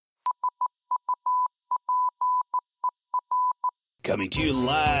Coming to you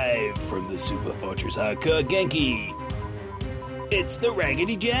live from the Super Fortress Hardcore Genki. It's the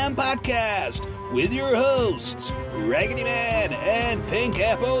RaggedyJam podcast with your hosts, RaggedyMan and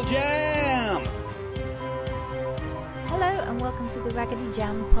PinkAppleJam. Hello and welcome to the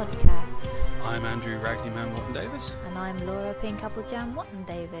RaggedyJam podcast. I'm Andrew RaggedyMan Watton Davis. And I'm Laura PinkAppleJam Watton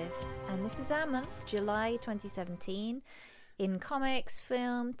Davis. And this is our month, July 2017, in comics,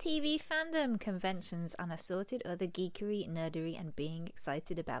 film, TV, fandom, conventions, and assorted other geekery, nerdery, and being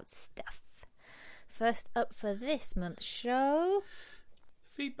excited about stuff. First up for this month's show...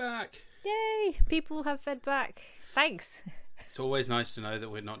 Feedback! Yay! People have fed back. Thanks! It's always nice to know that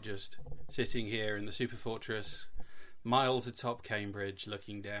we're not just sitting here in the Super Fortress, miles atop Cambridge,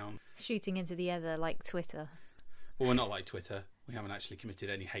 looking down. Shooting into the ether like Twitter. Well, we're not like Twitter. We haven't actually committed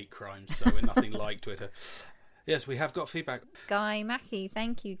any hate crimes, so we're nothing like Twitter. Yes, we have got feedback. Guy Mackey,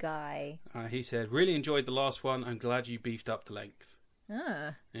 thank you, Guy. He said, really enjoyed the last one. I'm glad you beefed up the length.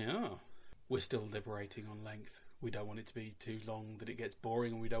 Ah. Yeah. We're still deliberating on length. We don't want it to be too long that it gets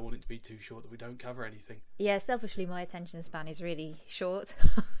boring, and we don't want it to be too short that we don't cover anything. Yeah, selfishly, my attention span is really short.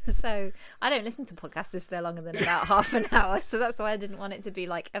 So I don't listen to podcasts if they're longer than about half an hour. So that's why I didn't want it to be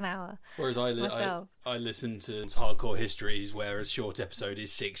like an hour. Whereas I listen to hardcore histories where a short episode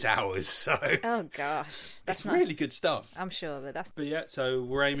is 6 hours. So oh gosh, that's really good stuff. I'm sure, but yeah. So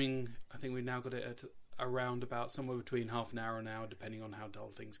we're aiming. I think we've now got it at around about somewhere between half an hour, depending on how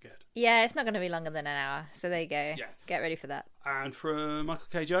dull things get. Yeah, it's not going to be longer than an hour. So there you go. Yeah. Get ready for that. And from Michael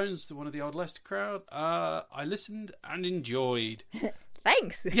K. Jones, one of the old Leicester crowd, I listened and enjoyed.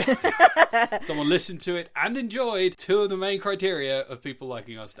 Thanks. Yeah. Someone listened to it and enjoyed. Two of the main criteria of people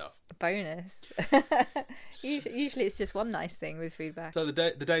liking our stuff. Bonus. Usually it's just one nice thing with feedback. So the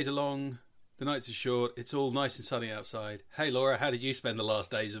days are long, the nights are short, it's all nice and sunny outside. Hey Laura, how did you spend the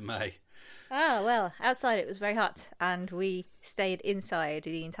last days of May? Oh, well, outside it was very hot and we stayed inside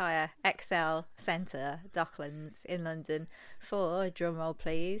the entire XL Centre, Docklands in London for, drumroll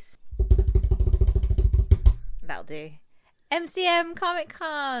please, that'll do, MCM Comic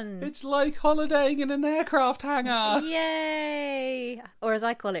Con. It's like holidaying in an aircraft hangar. Yay! Or as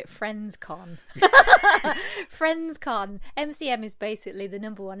I call it, Friends Con. Friends Con. MCM is basically the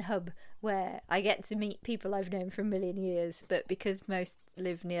number one hub where I get to meet people I've known for a million years, but because most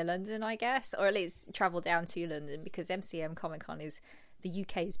live near London, I guess, or at least travel down to London, because MCM Comic Con is the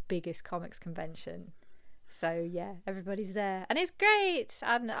UK's biggest comics convention. So yeah, everybody's there and it's great,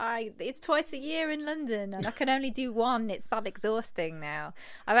 and it's twice a year in London and I can only do one. It's that exhausting now.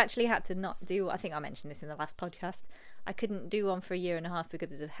 I've actually had to not do, I think I mentioned this in the last podcast, I couldn't do one for a year and a half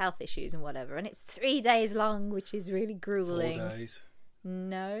because of health issues and whatever, and it's 3 days long, which is really grueling. 4 days.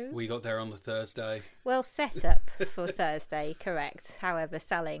 No. We got there on the Thursday. Well, set up for Thursday, correct. However,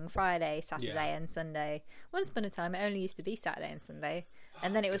 selling Friday, Saturday and Sunday. Once upon a time, it only used to be Saturday and Sunday.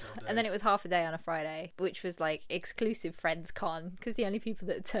 And then it was half a day on a Friday, which was like exclusive Friends Con, because the only people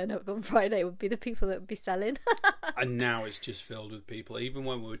that turn up on Friday would be the people that would be selling. And now it's just filled with people. Even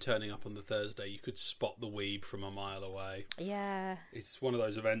when we were turning up on the Thursday, you could spot the weeb from a mile away. Yeah. It's one of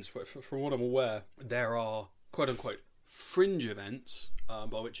those events where, from what I'm aware, there are quote unquote fringe events,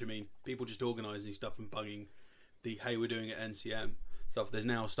 by which I mean people just organising stuff and bugging the hey, we're doing it at NCM stuff. There's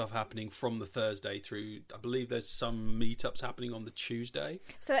now stuff happening from the Thursday through, I believe there's some meetups happening on the Tuesday.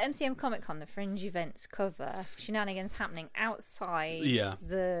 So at MCM Comic Con, the fringe events cover shenanigans happening outside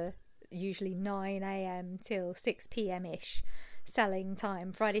the usually 9 a.m. till 6 p.m. ish selling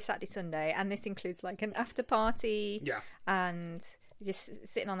time, Friday, Saturday, Sunday, and this includes like an after party and just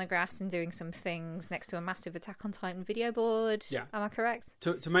sitting on the grass and doing some things next to a massive Attack on Titan video board. Yeah. Am I correct?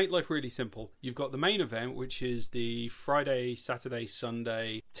 To make life really simple, you've got the main event, which is the Friday, Saturday,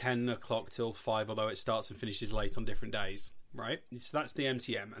 Sunday, 10 o'clock till 5, although it starts and finishes late on different days, right? So that's the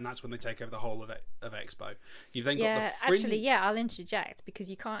MCM, and that's when they take over the whole of Expo. You've then got the fringe... Actually, I'll interject, because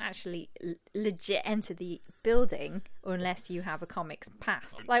you can't actually legit enter the building unless you have a comics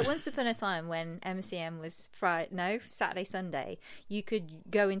pass. Like once upon a time when MCM was Saturday, Sunday, you could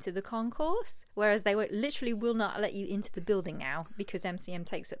go into the concourse, whereas they literally will not let you into the building now because MCM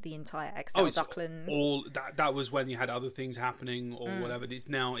takes up the entire XL Docklands. All that was when you had other things happening or whatever.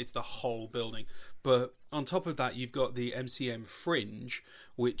 It's the whole building. But on top of that, you've got the MCM Fringe,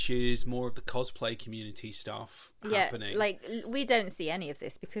 which is more of the cosplay community stuff happening. Like we don't see any of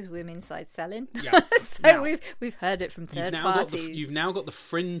this because we're inside selling. Yeah. So we've heard it from third parties. You've now got the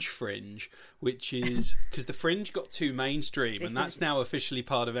Fringe, which is because the Fringe got too mainstream, and that's now officially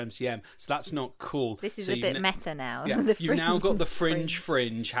part of MCM. So that's not cool. This is a bit meta now. Yeah, you've now got the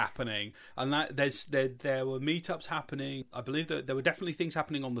Fringe happening, and that there were meetups happening. I believe that there were definitely things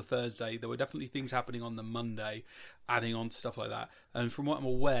happening on the Thursday. There were definitely things happening on the Monday, adding on to stuff like that. And from what I'm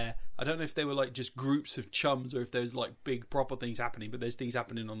aware, I don't know if they were like just groups of chums or if there's like big proper things happening, but there's things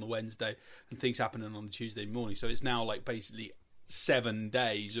happening on the Wednesday and things happening on the Tuesday morning. So it's now like basically 7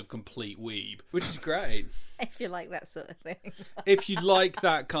 days of complete weeb, which is great. If you like that sort of thing. If you like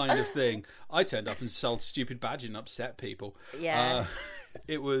that kind of thing. I turned up and sold stupid badge and upset people. Yeah.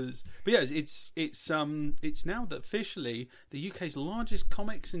 It was, but yeah, it's now officially the UK's largest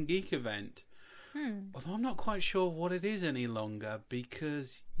comics and geek event. Although I'm not quite sure what it is any longer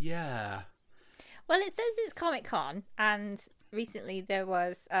because, yeah. Well, it says it's Comic-Con, and recently there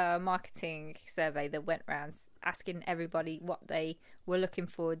was a marketing survey that went around asking everybody what they were looking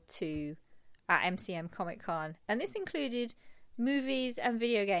forward to at MCM Comic-Con. And this included movies and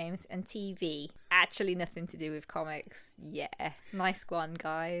video games and TV. Actually nothing to do with comics. Yeah. Nice one,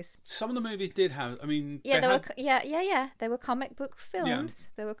 guys. Some of the movies did have, I mean... There were comic book films. Yeah.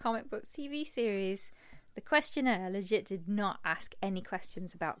 There were comic book TV series. The questionnaire legit did not ask any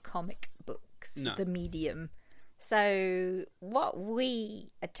questions about comic books, the medium. So what we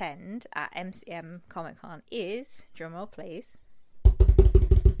attend at MCM Comic-Con is, drumroll please...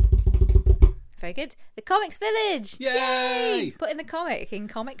 Very good. The Comics Village! Yay! Put in the comic in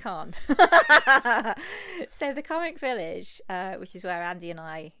Comic-Con. So the Comic Village, which is where Andy and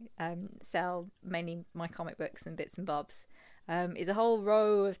I sell mainly my comic books and bits and bobs, is a whole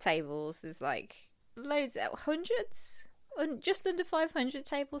row of tables. There's like loads, hundreds, just under 500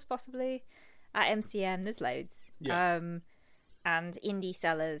 tables possibly at MCM. There's loads. Yeah. And indie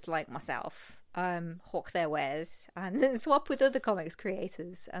sellers like myself hawk their wares and then swap with other comics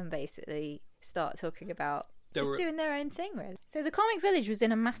creators and basically start talking about doing their own thing, really. So the Comic Village was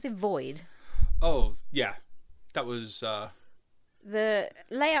in a massive void. Oh, yeah. That was... The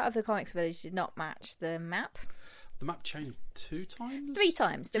layout of the Comics Village did not match the map. The map changed 2 times? 3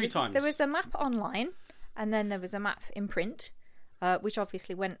 times. Three times. There was a map online, and then there was a map in print, which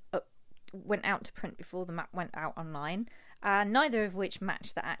obviously went out to print before the map went out online, neither of which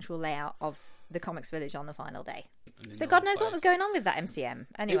matched the actual layout of the Comics Village on the final day. So God knows what was going on with that MCM.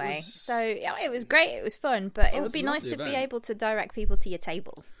 Anyway, it was great, it was fun, but it would be nice to be able to direct people to your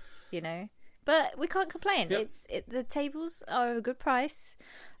table, you know. But we can't complain. Yep. The tables are a good price.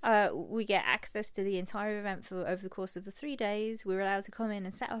 We get access to the entire event over the course of the 3 days. We're allowed to come in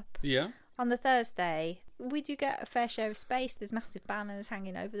and set up. Yeah. On the Thursday, we do get a fair share of space. There's massive banners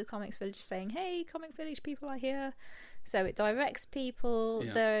hanging over the Comics Village saying, "Hey, Comic Village people are here." So it directs people.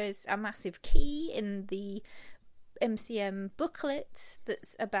 Yeah. There is a massive key in the MCM booklet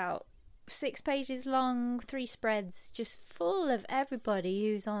that's about 6 pages long, 3 spreads, just full of everybody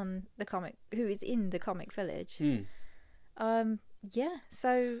who is in the Comic Village. Yeah,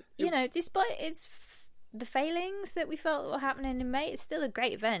 so despite the failings that we felt were happening in May, it's still a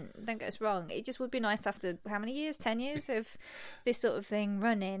great event. Don't get us wrong. It just would be nice after how many years? 10 years of this sort of thing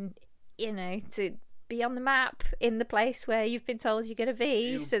running, to be on the map in the place where you've been told you're going to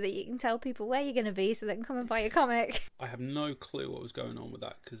be, so that you can tell people where you're going to be so they can come and buy your comic. I have no clue what was going on with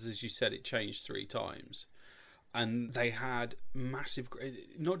that because, as you said, it changed 3 times. And they had massive,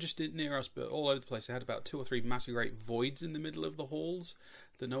 not just near us, but all over the place. They had about 2 or 3 massive great voids in the middle of the halls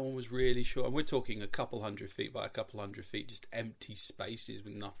that no one was really sure. And we're talking a couple hundred feet by a couple hundred feet, just empty spaces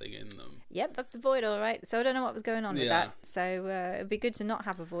with nothing in them. Yep, that's a void, all right. So I don't know what was going on with that. So it'd be good to not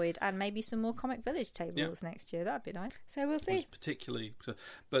have a void and maybe some more Comic Village tables next year. That'd be nice. So we'll see. Particularly,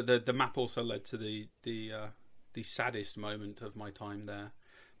 but the map also led to the saddest moment of my time there.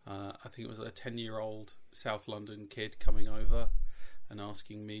 I think it was a 10-year-old South London kid coming over and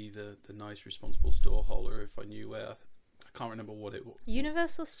asking me, the nice, responsible store holder, if I knew where. I can't remember what it was.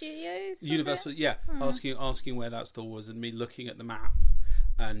 Universal Studios? Universal, yeah. Asking where that store was, and me looking at the map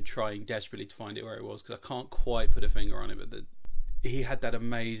and trying desperately to find it where it was, because I can't quite put a finger on it, but he had that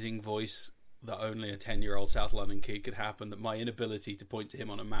amazing voice that only a 10-year-old South London kid could have, and that my inability to point to him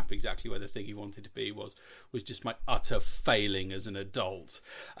on a map exactly where the thing he wanted to be was just my utter failing as an adult,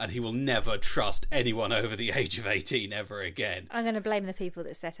 and he will never trust anyone over the age of 18 ever again. I'm going to blame the people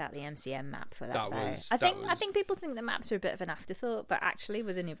that set out the MCM map for that. I think people think the maps are a bit of an afterthought, but actually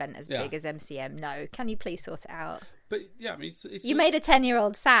with an event as big as MCM, no. Can you please sort it out? But yeah, I mean, you made a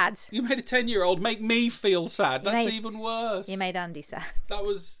 10-year-old sad. You made a 10-year-old make me feel sad. That's even worse. You made Andy sad. That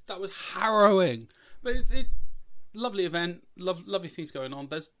was harrowing. But lovely event, lovely things going on.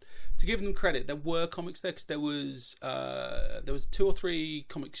 There's, to give them credit, there were comics there because there was 2 or 3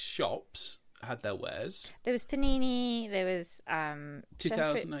 comic shops had their wares. There was Panini, there was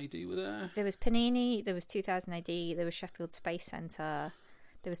 2000 AD were there. There was Panini, there was 2000 AD, there was Sheffield Space Centre,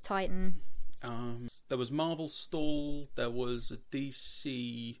 there was Titan. There was Marvel stall, there was a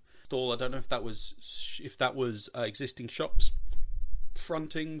DC stall. I don't know if that was existing shops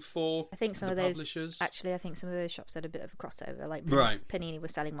fronting for I think some the of those publishers. Actually, I think some of those shops had a bit of a crossover. Like Panini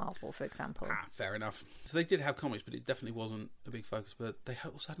was selling Marvel, for example. Fair enough. So they did have comics, but it definitely wasn't a big focus. But they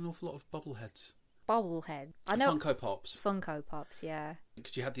also had an awful lot of bobbleheads. I know. Funko Pops. Funko Pops, yeah.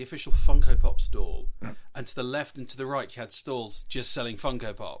 Because you had the official Funko Pop stall, and to the left and to the right you had stalls just selling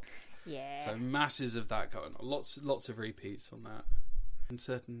Funko Pop. Yeah. So masses of that going on. Lots of repeats on that. And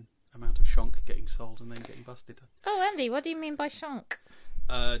certain amount of shonk getting sold and then getting busted. Oh, Andy, what do you mean by shonk?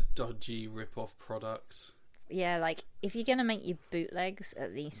 Dodgy rip-off products. Yeah, like, if you're going to make your bootlegs,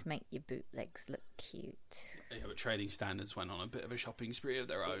 at least make your bootlegs look cute. Yeah, but Trading Standards went on a bit of a shopping spree of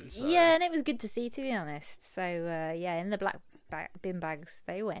their own. So. Yeah, and it was good to see, to be honest. So, in the black bin bags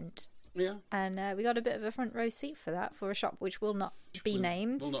they went. Yeah. And we got a bit of a front row seat for that, for a shop which will not be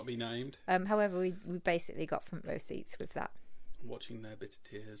named. Will not be named. However, we basically got front row seats with that. Watching their bitter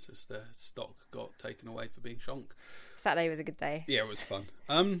tears as their stock got taken away for being shonk. Saturday was a good day. Yeah, it was fun.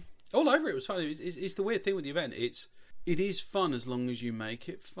 All over it was fun. It's the weird thing with the event. It is fun as long as you make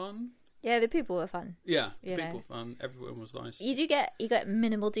it fun. Yeah, the people were fun. Yeah, the people were fun. Everyone was nice. You get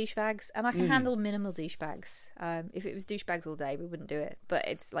minimal douchebags, and I can handle minimal douchebags. If it was douchebags all day, we wouldn't do it. But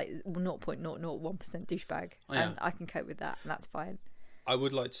it's like 0.001% douchebag, and I can cope with that, and that's fine. I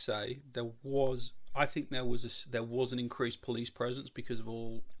would like to say there was an increased police presence because of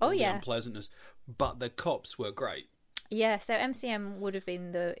all the unpleasantness, but the cops were great. Yeah, so MCM would have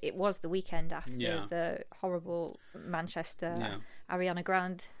been the weekend after the horrible Manchester Ariana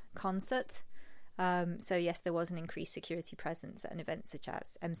Grande concert. So yes, there was an increased security presence at an event such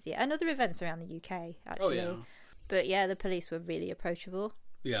as MCM and other events around the UK actually. Oh, yeah. But yeah, the police were really approachable.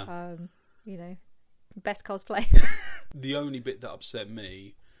 Yeah. Best cosplay. The only bit that upset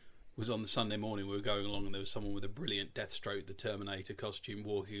me was on the Sunday morning we were going along and there was someone with a brilliant Deathstroke the Terminator costume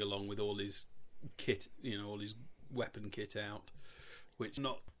walking along with all his kit, all his weapon kit out, which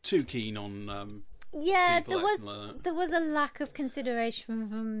not too keen on there was a lack of consideration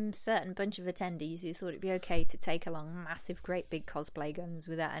from certain bunch of attendees who thought it'd be okay to take along massive great big cosplay guns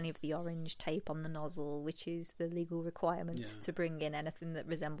without any of the orange tape on the nozzle, which is the legal requirement to bring in anything that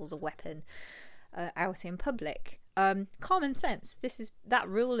resembles a weapon out in public. Common sense. That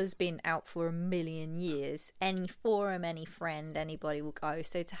rule has been out for a million years. Any forum, any friend, anybody will go.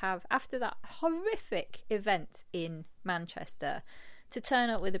 So to have, after that horrific event in Manchester, to turn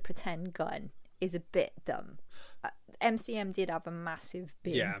up with a pretend gun is a bit dumb. MCM did have a massive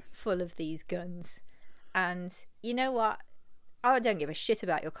bin full of these guns, and you know what? I don't give a shit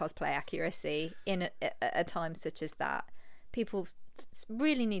about your cosplay accuracy in a time such as that. People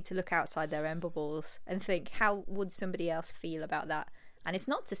really need to look outside their own bubbles and think, how would somebody else feel about that? And it's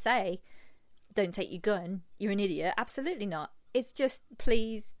not to say don't take your gun, you're an idiot. Absolutely not. It's just,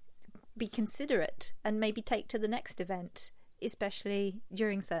 please be considerate and maybe take to the next event, especially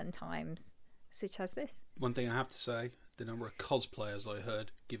during certain times such as this. One thing I have to say, the number of cosplayers I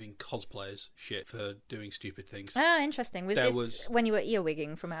heard giving cosplayers shit for doing stupid things. Oh, interesting. Was this when you were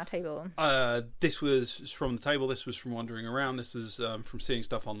earwigging from our table? This was from the table. This was from wandering around. This was from seeing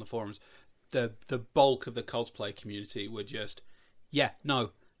stuff on the forums. The bulk of the cosplay community were just,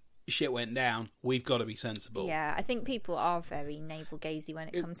 shit went down. We've got to be sensible. Yeah, I think people are very navel-gazy when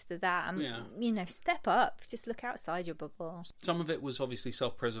it comes to that. And, step up. Just look outside your bubble. Some of it was obviously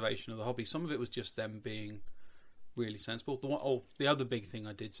self-preservation of the hobby. Some of it was just them being really sensible. The other big thing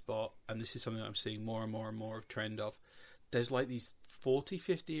I did spot, and this is something I'm seeing more and more and more of trend of, there's like these 40,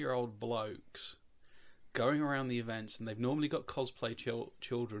 50-year-old blokes going around the events, and they've normally got cosplay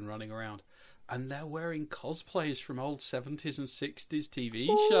children running around, and they're wearing cosplays from old 70s and 60s TV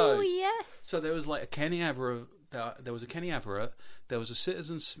shows. Oh, yes. So there was like a Kenny Everett. There was a Kenny Everett. There was a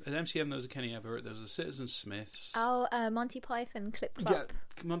Citizens at MCM. There was a Kenny Everett. There was a Citizen Smiths. Oh, Monty Python Clip Clop.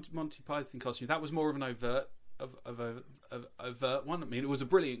 Yeah, Monty Python costume. That was more of an overt one. I mean, it was a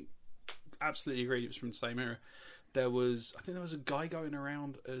brilliant. Absolutely agreed. It was from the same era. I think there was a guy going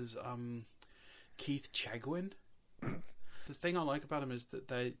around as Keith Chegwin. The thing I like about him is that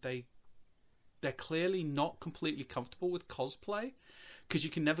they're clearly not completely comfortable with cosplay, because you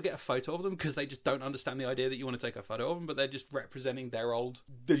can never get a photo of them because they just don't understand the idea that you want to take a photo of them, but they're just representing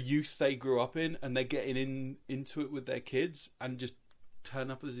the youth they grew up in, and they're getting into it with their kids and just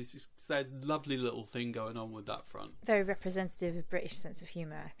turn up as this lovely little thing going on with that front. Very representative of British sense of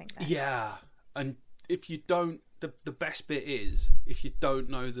humour, I think. That. Yeah, and if you don't, the best bit is if you don't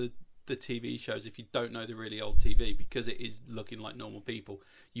know the TV shows, if you don't know the really old TV, because it is looking like normal people,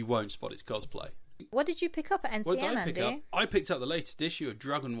 you won't spot its cosplay. What did you pick up at NCM, Andy? I picked up the latest issue of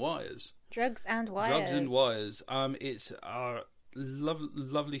Drugs and Wires. Drugs and Wires. Drugs and Wires. It's a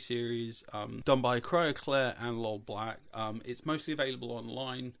lovely series done by Cryo Claire and Lol Black. It's mostly available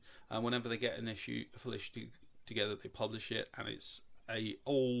online. Whenever they get a full issue together, they publish it, and it's a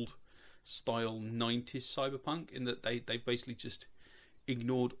old style 90s cyberpunk in that they basically just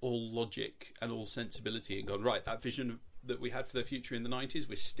ignored all logic and all sensibility and gone, right, that vision that we had for the future in the 90s,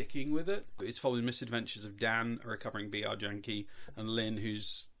 we're sticking with it. It's following misadventures of Dan, a recovering VR junkie, and Lynn,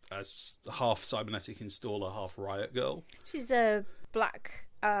 who's a half cybernetic installer, half riot girl. She's a black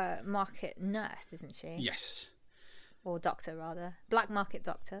market nurse, isn't she? Yes. Or doctor, rather. Black market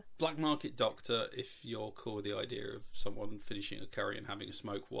doctor. Black market doctor, if you're cool with the idea of someone finishing a curry and having a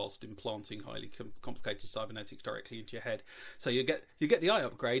smoke whilst implanting highly complicated cybernetics directly into your head. So you get the eye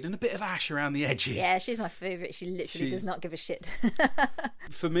upgrade and a bit of ash around the edges. Yeah, she's my favourite. She literally does not give a shit.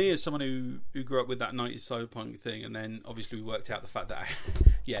 For me, as someone who grew up with that 90s cyberpunk thing, and then obviously we worked out the fact that,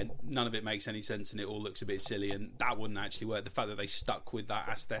 none of it makes any sense and it all looks a bit silly, and that wouldn't actually work. The fact that they stuck with that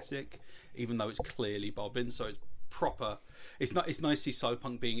aesthetic, even though it's clearly bobbin, so it's proper. It's nice to see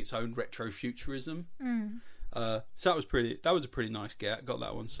cyberpunk being its own retrofuturism. So that was a pretty nice get. Got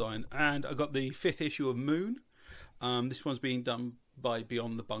that one signed, and I got the 5th issue of Moon. This one's being done by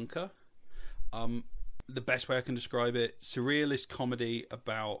Beyond the Bunker. The best way I can describe it: surrealist comedy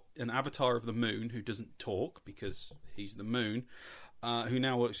about an avatar of the moon who doesn't talk because he's the moon, who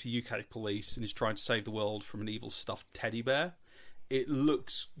now works for UK police and is trying to save the world from an evil stuffed teddy bear. It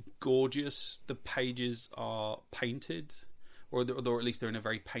looks gorgeous. The pages are painted, or at least they're in a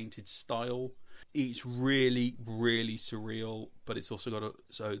very painted style. It's really, really surreal, but it's also got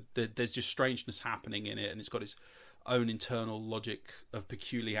there's just strangeness happening in it, and it's got its own internal logic of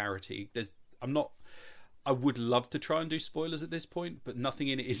peculiarity. I would love to try and do spoilers at this point, but nothing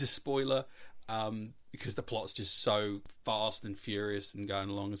in it is a spoiler because the plot's just so fast and furious and going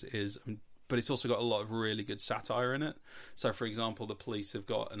along as it is. But it's also got a lot of really good satire in it. So, for example, the police have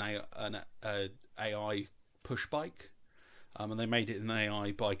got an AI push bike, and they made it an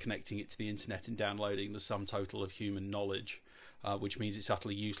AI by connecting it to the internet and downloading the sum total of human knowledge, which means it's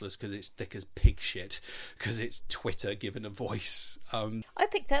utterly useless because it's thick as pig shit, because it's Twitter given a voice. I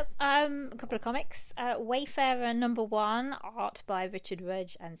picked up a couple of comics. Wayfarer #1, art by Richard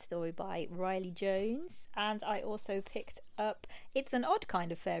Rudge and story by Riley Jones. And I also picked up It's an Odd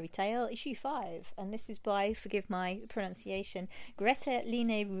Kind of Fairy Tale, issue 5. And this is by, forgive my pronunciation, Grete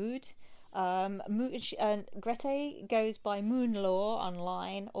Line Ruud. Grete goes by Moonlaw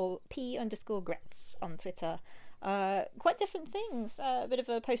online, or P_Gretz on Twitter. Quite different things. A bit of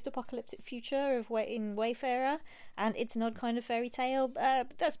a post-apocalyptic future in Wayfarer, and It's an Odd Kind of Fairy Tale.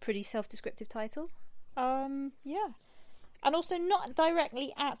 That's a pretty self-descriptive title. Yeah. And also not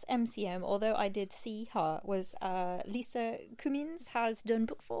directly at MCM, although I did see her, was Lisa Cummins has done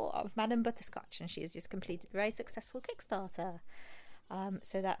book 4 of Madame Butterscotch, and she has just completed a very successful Kickstarter.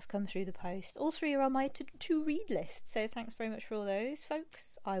 So that's come through the post. All 3 are on my to-read list, so thanks very much for all those,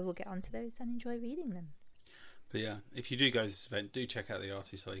 folks. I will get onto those and enjoy reading them. But yeah, if you do go to this event, do check out the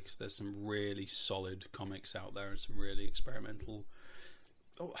artist alley, because there's some really solid comics out there and some really experimental...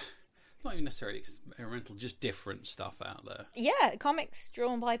 it's not even necessarily experimental, just different stuff out there. Yeah, comics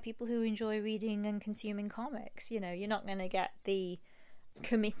drawn by people who enjoy reading and consuming comics. You know, you're not going to get the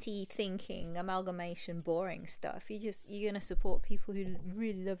committee thinking, amalgamation, boring stuff. You're going to support people who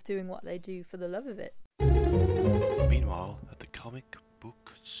really love doing what they do for the love of it. Meanwhile, at the comic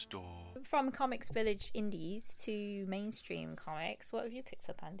book store. From Comics Village indies to mainstream comics, what have you picked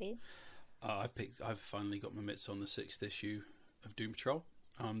up, Andy? I've finally got my mitts on the 6th issue of Doom Patrol.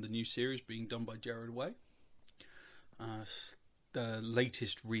 The new series being done by Gerard Way. The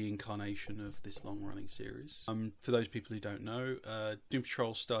latest reincarnation of this long-running series. For those people who don't know, Doom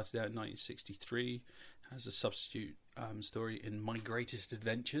Patrol started out in 1963 as a substitute story in My Greatest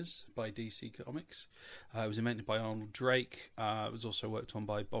Adventures by DC Comics. It was invented by Arnold Drake. It was also worked on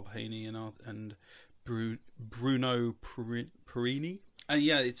by Bob Haney and Bruno Perini. And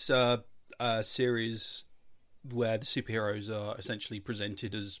yeah, it's a series where the superheroes are essentially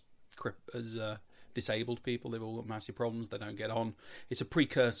presented as disabled people. They've all got massive problems. They don't get on. It's a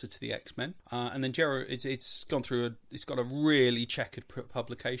precursor to the X-Men. And then it's gone through it's got a really checkered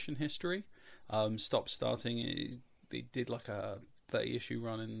publication history. Starting. They did like 30-issue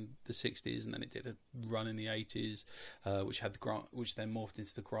run in the 60s, and then it did a run in the 80s, which then morphed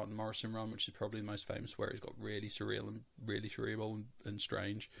into the Grant and Morrison run, which is probably the most famous, where it's got really surreal and really cerebral and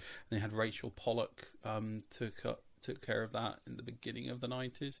strange. And they had Rachel Pollack took care of that in the beginning of the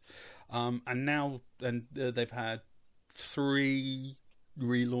 90s, and now they've had 3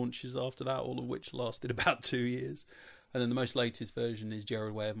 relaunches after that, all of which lasted about 2 years. And then the most latest version is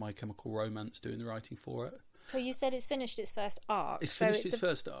Gerard Way of My Chemical Romance doing the writing for it. So you said it's finished its first arc. It's finished its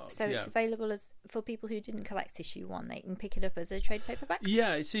first arc. So it's available for people who didn't collect issue 1. They can pick it up as a trade paperback?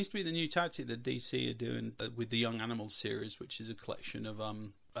 Yeah, it seems to be the new tactic that DC are doing with the Young Animals series, which is a collection of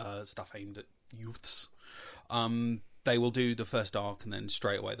stuff aimed at youths. They will do the first arc, and then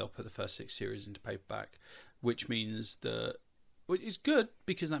straight away they'll put the first 6 series into paperback, which means it's good,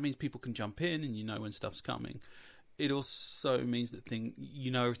 because that means people can jump in and you know when stuff's coming. It also means that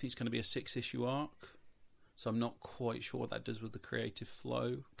everything's going to be a 6-issue arc. So I'm not quite sure what that does with the creative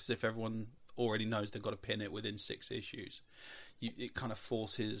flow, because if everyone already knows they've got to pin it within 6 issues, it kind of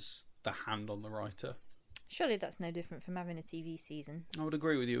forces the hand on the writer. Surely that's no different from having a TV season. I would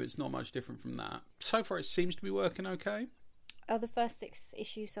agree with you. It's not much different from that. So far, it seems to be working okay. Are the first 6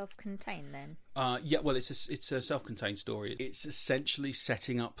 issues self-contained then? Yeah, well, it's a self-contained story. It's essentially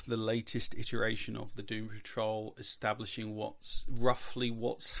setting up the latest iteration of the Doom Patrol, establishing what's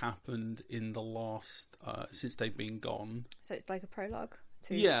happened in the last since they've been gone. So it's like a prologue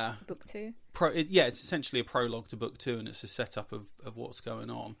to book 2? It's essentially a prologue to book 2, and it's a setup of what's going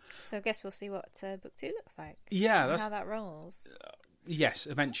on. So I guess we'll see what book 2 looks like. Yeah, and how that rolls. Yes,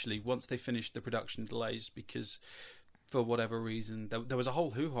 eventually, once they finish the production delays, because for whatever reason, there was a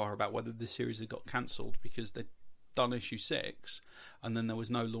whole hoo-ha about whether the series had got cancelled because they'd done issue 6, and then there was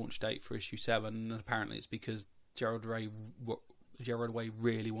no launch date for issue 7, and apparently it's because Gerard Way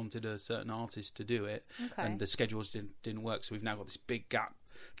really wanted a certain artist to do it, and the schedules didn't work, so we've now got this big gap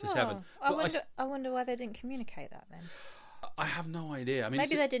to 7. I wonder why they didn't communicate that then. I have no idea. I mean,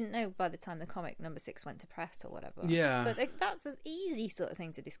 maybe they didn't know by the time the comic number 6 went to press or whatever. Yeah. But that's an easy sort of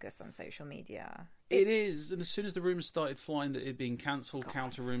thing to discuss on social media. It is. And as soon as the rumours started flying that it had been cancelled,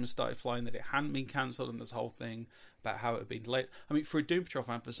 counter-rumours started flying that it hadn't been cancelled, and this whole thing about how it had been delayed. I mean, for a Doom Patrol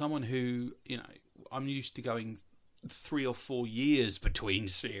fan, for someone who, I'm used to going 3 or 4 years between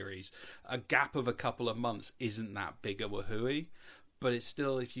series, a gap of a couple of months isn't that big a wahooey. But it's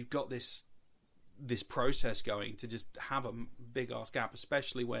still, if you've got this process going, to just have a big ass gap,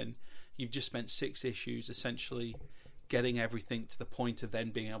 especially when you've just spent 6 issues essentially getting everything to the point of then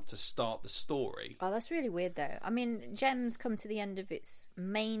being able to start the story. Oh, that's really weird though. I mean, Gem's come to the end of its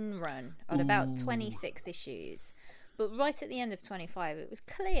main run on about 26 issues, but right at the end of 25 it was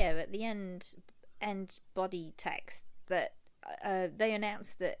clear at the end body text that they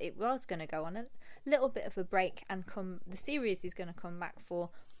announced that it was going to go on a little bit of a break, and the series is going to come back for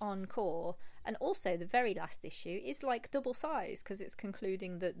Encore. And also the very last issue is like double size, because it's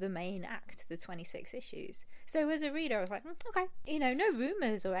concluding the main act, the 26 issues. So as a reader I was like, okay, no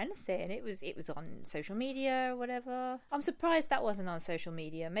rumours or anything. It was on social media or whatever. I'm surprised that wasn't on social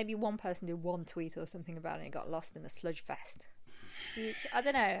media. Maybe one person did one tweet or something about it and it got lost in the sludge fest. I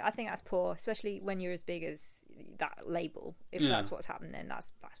don't know. I think that's poor, especially when you're as big as that label. If that's what's happened, then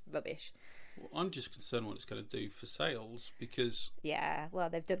that's rubbish. Well, I'm just concerned what it's going to do for sales, because... Yeah, well,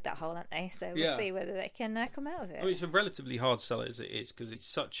 they've dug that hole, haven't they? So we'll see whether they can come out of it. I mean, it's a relatively hard sell as it is, because it's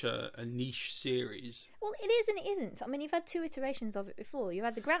such a niche series. Well, it is and it isn't. I mean, you've had 2 iterations of it before. You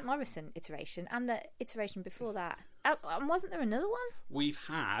had the Grant Morrison iteration and the iteration before that. And wasn't there another one? We've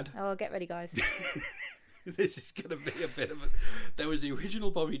had... Oh, get ready, guys. This is going to be a bit of a... There was the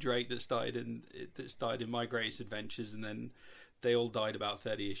original Bobby Drake that started in My Greatest Adventures, and then they all died about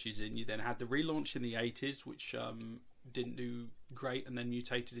 30 issues in. You then had the relaunch in the 80s, which didn't do great, and then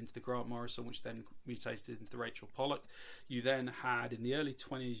mutated into the Grant Morrison, which then mutated into the Rachel Pollack. You then had, in the early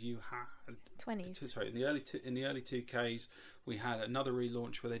 20s, in the early 2Ks, we had another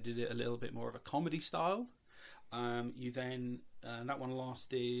relaunch where they did it a little bit more of a comedy style. You then that one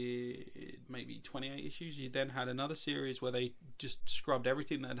lasted maybe 28 issues. You then had another series where they just scrubbed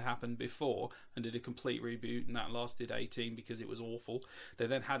everything that had happened before and did a complete reboot, and that lasted 18 because it was awful. They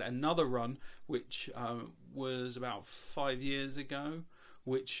then had another run which was about 5 years ago,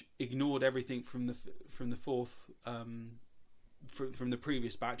 which ignored everything from the fourth from the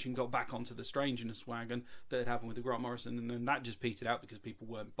previous batch and got back onto the strangeness wagon that had happened with the Grant Morrison, and then that just petered out because people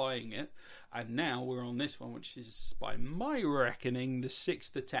weren't buying it. And now we're on this one, which is, by my reckoning, the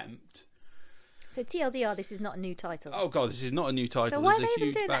 6th attempt. So TLDR, this is not a new title. Oh god, this is not a new title. So why are they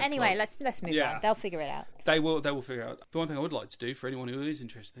even doing that anyway? Let's move on. They'll figure it out. They will figure it out. The one thing I would like to do for anyone who is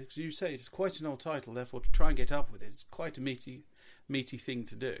interested, because you say it's quite an old title, therefore to try and get up with it, it's quite a meaty meaty thing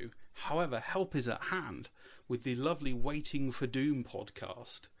to do. However, help is at hand with the lovely Waiting for Doom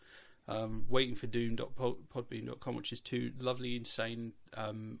podcast. waitingfordoom.podbean.com, which is two lovely, insane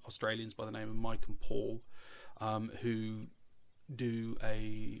Australians by the name of Mike and Paul, who do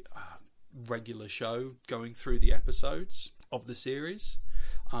a regular show going through the episodes of the series,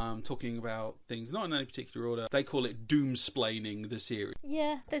 talking about things not in any particular order. They call it doom-splaining the series.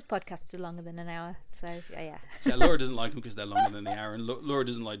 Yeah, those podcasts are longer than an hour, so yeah. Yeah, Laura doesn't like them because they're longer than the hour, and Laura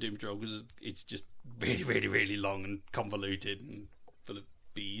doesn't like Doom Patrol because it's just really, really, really long and convoluted and full of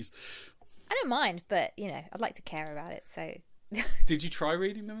bees. I don't mind, but I'd like to care about it. So, did you try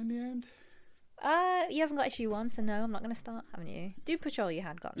reading them in the end? You haven't got issue 1, so no, I'm not going to start, haven't you? Doom Patrol you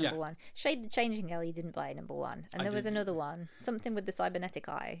had got number 1. Shade the Changing Girl you didn't buy number 1. And there was another one, something with the cybernetic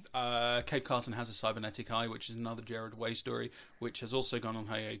eye. Kate Carson Has a Cybernetic Eye, which is another Gerard Way story, which has also gone on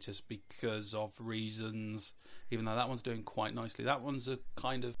hiatus because of reasons, even though that one's doing quite nicely. That one's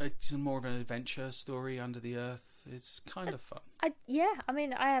it's more of an adventure story under the earth. It's kind of fun.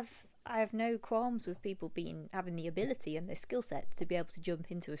 I have no qualms with people having the ability and the skill set to be able to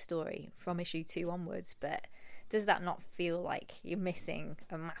jump into a story from issue 2 onwards, but does that not feel like you're missing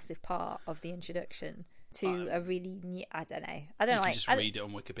a massive part of the introduction to a really new... I don't know. I don't like... Just read it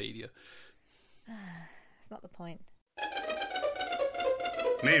on Wikipedia. It's not the point.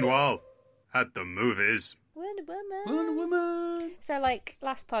 Meanwhile, at the movies... Wonder Woman. So,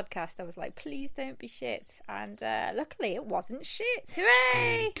 last podcast, I was like, please don't be shit. And luckily, it wasn't shit.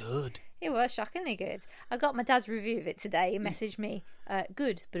 Hooray! Good. It was shockingly good. I got my dad's review of it today. He messaged me,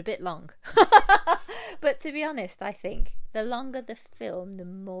 good, but a bit long. But to be honest, I think the longer the film, the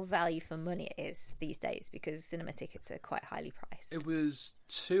more value for money it is these days, because cinema tickets are quite highly priced. It was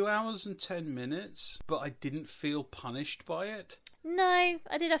 2 hours and 10 minutes, but I didn't feel punished by it. No,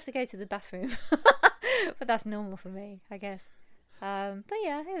 I did have to go to the bathroom. But that's normal for me, I guess. But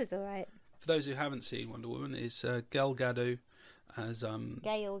yeah, it was alright. For those who haven't seen Wonder Woman, it's Gal Gadot as...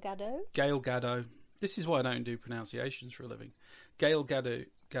 Gail Gadot? Gail Gadot. This is why I don't do pronunciations for a living. Gail Gadot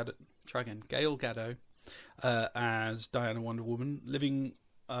as Diana Wonder Woman, living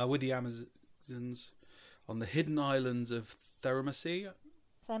with the Amazons on the hidden islands of Themyscira.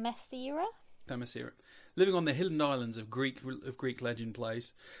 Living on the hidden islands of Greek legend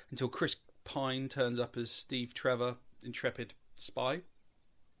place until Chris Pine turns up as Steve Trevor, intrepid spy,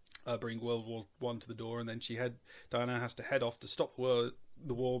 bring World War I to the door, and then Diana has to head off to stop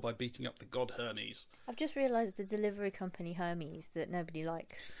the war by beating up the god Hermes. I've just realised the delivery company Hermes that nobody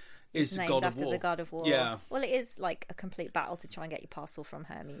likes is named god after of war. The god of war. Yeah. Well, it is like a complete battle to try and get your parcel from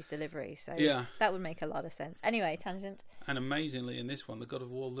Hermes delivery, so yeah, that would make a lot of sense. Anyway, tangent. And amazingly, in this one, the god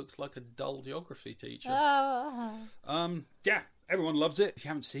of war looks like a dull geography teacher. Oh. Yeah, everyone loves it. If you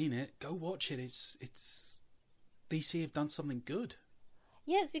haven't seen it, go watch it. It's DC have done something good.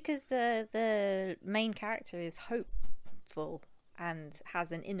 Yeah, it's because the main character is hopeful and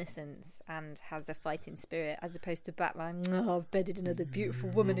has an innocence and has a fighting spirit, as opposed to Batman. Oh, I've bedded another beautiful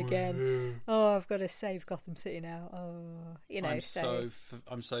woman again. Oh, I've got to save Gotham City now. Oh, I'm so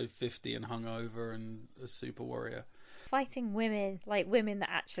 50 and hungover and a super warrior. Fighting women, like women that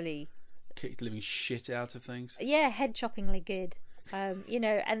actually kick the living shit out of things. Yeah, head-choppingly good.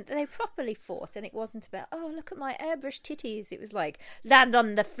 And they properly fought, and it wasn't about, oh, look at my airbrushed titties. It was like, land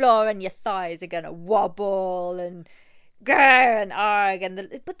on the floor and your thighs are going to wobble and go and arg.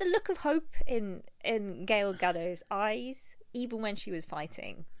 But the look of hope in Gail Gadot's eyes, even when she was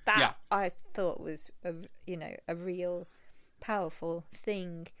fighting, that I thought was, a real powerful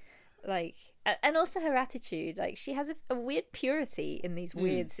thing. Like, and also her attitude, like she has a weird purity in these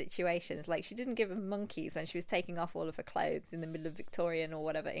weird situations. Like, she didn't give a monkeys when she was taking off all of her clothes in the middle of Victorian or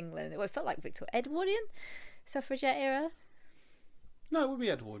whatever England. It felt like Edwardian suffragette era. No, it would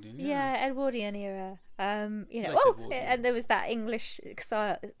be Edwardian. Yeah, Edwardian era. Edwardian. And there was that English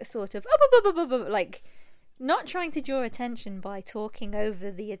sort of like, not trying to draw attention by talking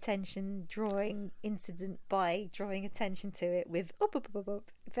over the attention drawing incident by drawing attention to it with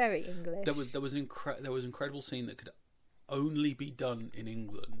very English. There was an incredible scene that could only be done in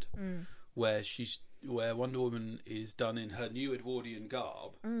England, where Wonder Woman is done in her new Edwardian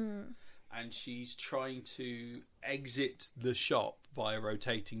garb, and she's trying to exit the shop by a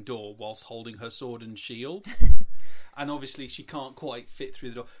rotating door whilst holding her sword and shield. And obviously she can't quite fit through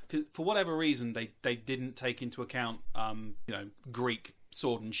the door. 'Cause for whatever reason, they didn't take into account, Greek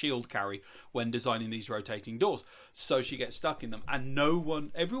sword and shield carry when designing these rotating doors. So she gets stuck in them, and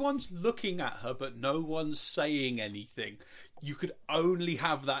everyone's looking at her, but no one's saying anything. You could only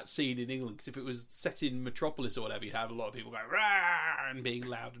have that scene in England, because if it was set in Metropolis or whatever, you'd have a lot of people going rah and being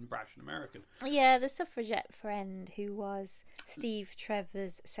loud and brash and American. Yeah, the suffragette friend who was Steve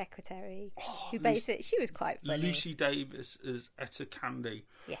Trevor's secretary, who basically, she was quite funny. Lucy Davis as Etta Candy.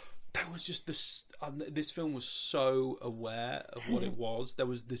 Yes. That was just this film was so aware of what it was. There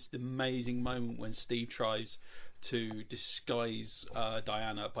was this amazing moment when Steve tries to disguise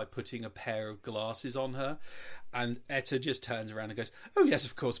Diana by putting a pair of glasses on her, and Etta just turns around and goes, "Oh yes,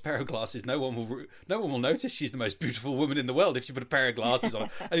 of course, a pair of glasses. No one will notice she's the most beautiful woman in the world if you put a pair of glasses on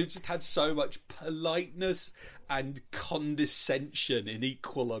her." And it just had so much politeness and condescension in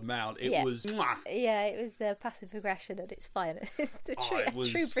equal amount. It was mwah. Yeah, it was passive aggression at its finest. It's the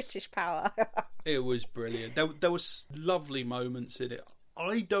true British power. It was brilliant. There was lovely moments in it.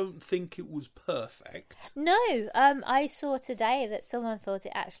 I don't think it was perfect. No, I saw today that someone thought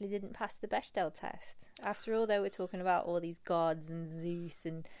it actually didn't pass the Bechdel test. After all, they were talking about all these gods and Zeus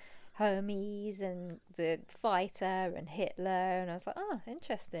and Hermes and the fighter and Hitler, and I was like, oh,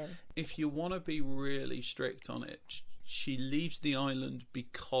 interesting. If you want to be really strict on it, she leaves the island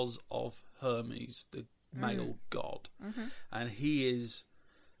because of Hermes, the male god, and he is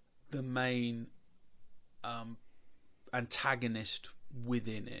the main antagonist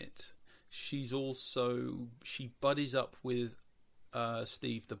within it. She buddies up with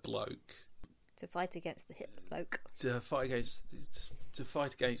Steve the bloke to fight against the Hitler bloke. To fight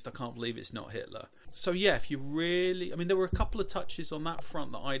against I can't believe it's not Hitler. So yeah, if you really, I mean, there were a couple of touches on that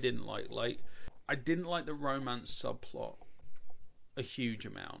front that I didn't like. Like, I didn't like the romance subplot a huge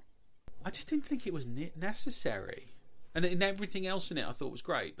amount. I just didn't think it was necessary. And in everything else in it, I thought was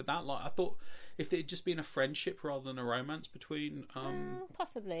great. But I thought if it had just been a friendship rather than a romance between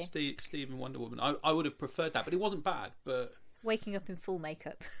possibly Steve and Wonder Woman, I would have preferred that. But it wasn't bad. But waking up in full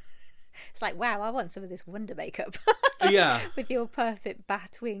makeup, it's like, wow, I want some of this Wonder makeup. Yeah, with your perfect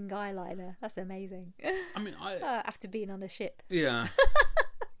Batwing eyeliner, that's amazing. I mean, after being on a ship. Yeah,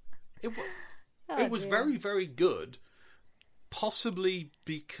 it was very, very good. Possibly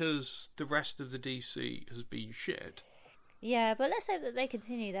because the rest of the DC has been shit. Yeah, but let's hope that they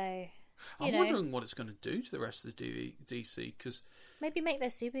continue, though. I'm wondering what it's going to do to the rest of the DC, because maybe make their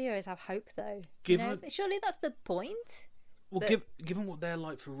superheroes have hope, though. Surely that's the point. Well, given what they're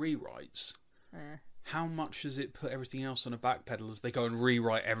like for rewrites, how much does it put everything else on a back pedal as they go and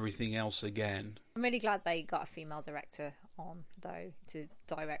rewrite everything else again? I'm really glad they got a female director on, though, to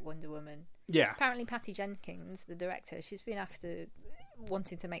direct Wonder Woman. Yeah. Apparently Patty Jenkins, the director, she's been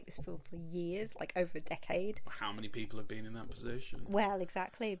wanting to make this film for years, like over a decade. How many people have been in that position? Well,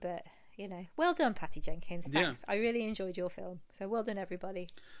 exactly, but, well done, Patty Jenkins. Thanks. Yeah. I really enjoyed your film, so well done, everybody.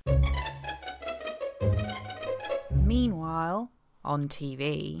 Meanwhile, on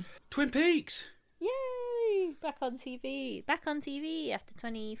TV... Twin Peaks! Yay! Back on TV after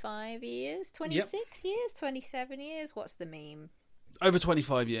 25 years, 26 years, 27 years. What's the meme? Over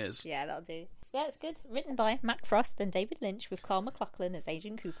 25 years. Yeah, that'll do. Yeah, it's good. Written by Mac Frost and David Lynch, with Carl MacLachlan as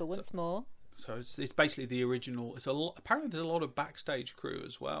Agent Cooper once more. So it's basically the original. Apparently there's a lot of backstage crew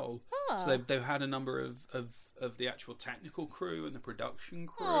as well. Oh. So they've had a number of the actual technical crew and the production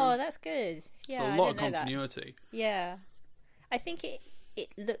crew. Oh, that's good. Yeah, so a lot of continuity. Yeah. I think it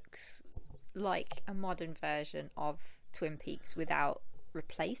looks like a modern version of Twin Peaks without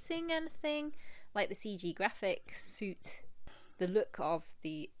replacing anything. Like the CG graphics suit the look of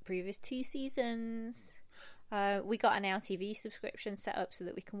the previous 2 seasons. We got an Now TV subscription set up so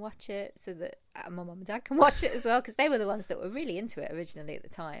that we can watch it, so that my mum and dad can watch it as well, because they were the ones that were really into it originally at the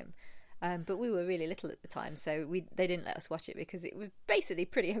time. But we were really little at the time, so they didn't let us watch it because it was basically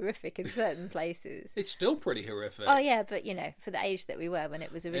pretty horrific in certain places. It's still pretty horrific. Oh yeah, but for the age that we were when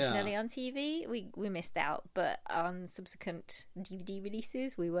it was originally on TV, we missed out. But on subsequent DVD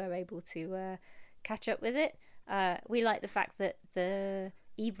releases, we were able to catch up with it. We like the fact that the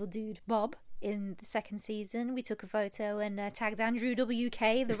evil dude Bob in the second season, we took a photo and tagged Andrew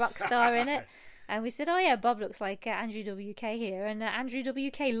WK, the rock star, in it. And we said, oh yeah, Bob looks like Andrew WK here. And Andrew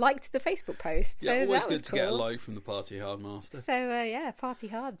WK liked the Facebook post. Yeah, so always that good was to cool. get a like from the Party Hard Master. So Party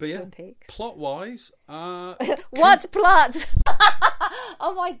Hard, but Twin Peaks. Plot-wise... What plot?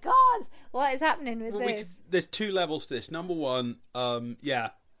 Oh my God! What is happening with this? There's 2 levels to this. Number one,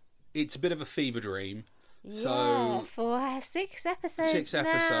 it's a bit of a fever dream. Yeah, for 6 episodes 6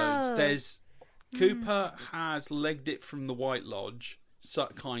 episodes. There's... Cooper has legged it from the White Lodge,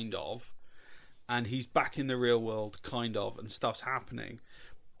 kind of, and he's back in the real world, kind of, and stuff's happening.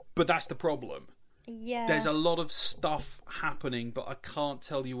 But that's the problem. Yeah. There's a lot of stuff happening, but I can't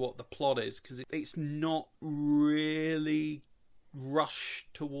tell you what the plot is because it's not really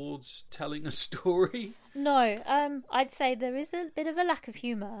rushed towards telling a story. No, I'd say there is a bit of a lack of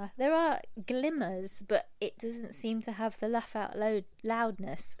humour. There are glimmers, but it doesn't seem to have the laugh out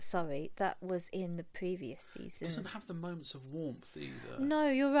loudness, that was in the previous season. It doesn't have the moments of warmth either. No,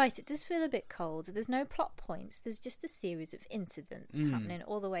 you're right. It does feel a bit cold. There's no plot points. There's just a series of incidents happening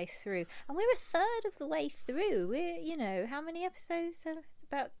all the way through. And we're a third of the way through. We're, how many episodes?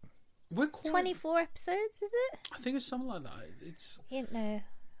 About 24 episodes, is it? I think it's something like that. It's... No.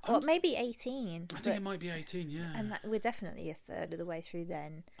 Well, maybe 18. I think it might be 18, yeah. And we're definitely a third of the way through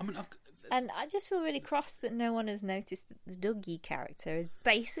then. I mean, and I just feel really cross that no one has noticed that the Dougie character has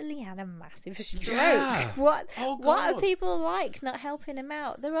basically had a massive stroke. Yeah. What are people like not helping him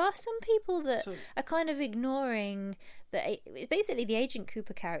out? There are some people that are kind of ignoring that. Basically, the Agent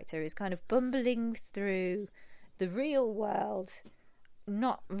Cooper character is kind of bumbling through the real world,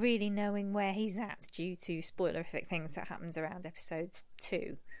 not really knowing where he's at due to spoilerific things that happens around episode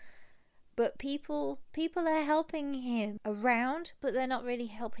 2. But people are helping him around, but they're not really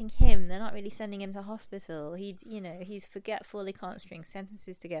helping him. They're not really sending him to hospital. He's forgetful. He can't string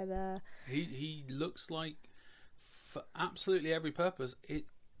sentences together. He looks like, for absolutely every purpose,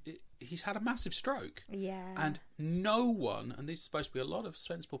 he's had a massive stroke. Yeah. And no one, and there's supposed to be a lot of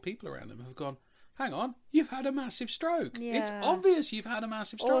sensible people around him, have gone, hang on, you've had a massive stroke. Yeah. It's obvious you've had a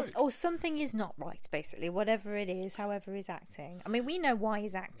massive stroke. Or something is not right, basically, whatever it is, however he's acting. I mean, we know why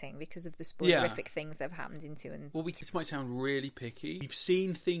he's acting because of the spoilerific things that have happened into him. Well, this might sound really picky. We've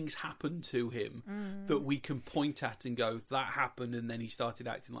seen things happen to him that we can point at and go, that happened, and then he started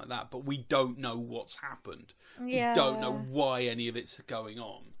acting like that. But we don't know what's happened. Yeah. We don't know why any of it's going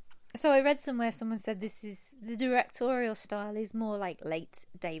on. So I read somewhere someone said the directorial style is more like late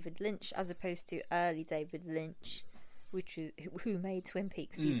David Lynch as opposed to early David Lynch, who made Twin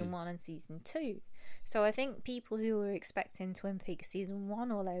Peaks season 1 and season 2. So I think people who were expecting Twin Peaks season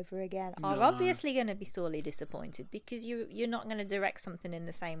 1 all over again are obviously going to be sorely disappointed because you're not going to direct something in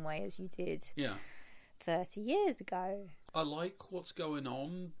the same way as you did 30 years ago. I like what's going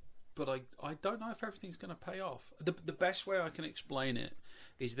on, but I don't know if everything's going to pay off. The best way I can explain it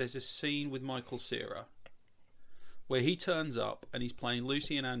is there's a scene with Michael Cera where he turns up and he's playing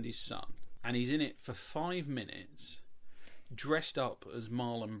Lucy and Andy's son, and he's in it for 5 minutes dressed up as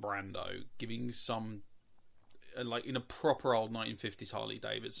Marlon Brando, giving some like in a proper old 1950s Harley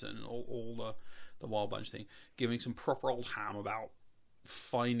Davidson, all the Wild Bunch thing, giving some proper old ham about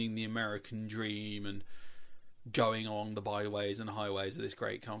finding the American dream and going along the byways and highways of this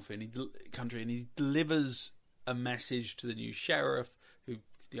great country, and he delivers a message to the new sheriff, who's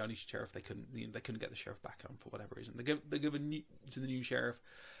the only sheriff they couldn't get the sheriff back on for whatever reason. They give to the new sheriff,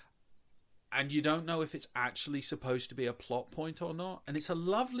 and you don't know if it's actually supposed to be a plot point or not. And it's a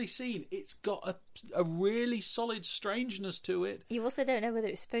lovely scene. It's got a really solid strangeness to it. You also don't know whether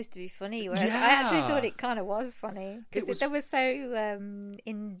it's supposed to be funny. Whereas I actually thought it kind of was funny because there was so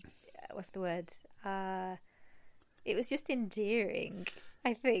what's the word? It was just endearing.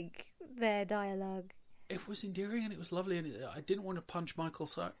 I think their dialogue. It was endearing and it was lovely, and I didn't want to punch Michael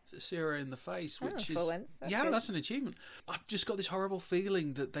Cera in the face, which that's an achievement. I've just got this horrible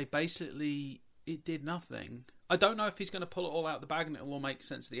feeling that it did nothing. I don't know if he's going to pull it all out of the bag and it will all make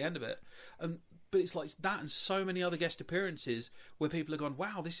sense at the end of it. But it's like that and so many other guest appearances where people have gone,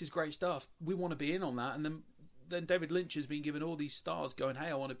 wow, this is great stuff. We want to be in on that. And then David Lynch has been given all these stars going, hey,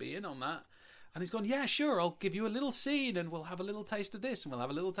 I want to be in on that. And he's gone, yeah, sure, I'll give you a little scene and we'll have a little taste of this and we'll have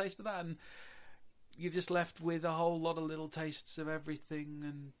a little taste of that. And you're just left with a whole lot of little tastes of everything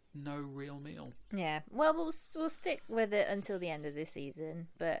and no real meal. Yeah, well, we'll stick with it until the end of this season.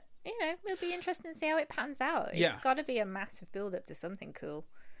 But, it'll be interesting to see how it pans out. It's got to be a massive build-up to something cool.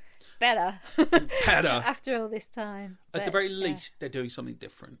 Better. After all this time. At the very least, they're doing something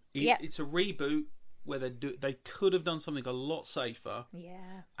different. It's a reboot where they could have done something a lot safer.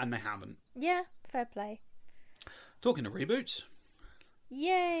 Yeah. And they haven't. Yeah, fair play. Talking of reboots.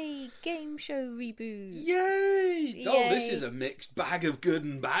 Yay! Game show reboot. Yay! Oh, this is a mixed bag of good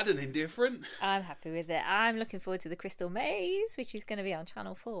and bad and indifferent. I'm happy with it. I'm looking forward to the Crystal Maze, which is going to be on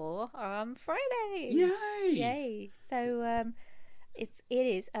Channel 4 on Friday. Yay! Yay! So it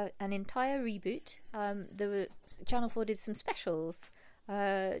is an entire reboot. Channel 4 did some specials.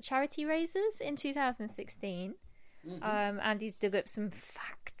 Charity raisers in 2016. Mm-hmm. And he's dug up some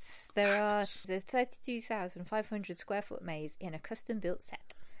facts. There are a 32,500 square foot maze in a custom built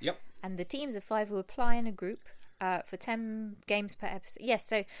set. Yep. And the teams of 5 who apply in a group for 10 games per episode. Yes,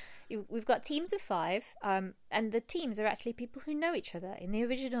 so we've got teams of 5, and the teams are actually people who know each other. In the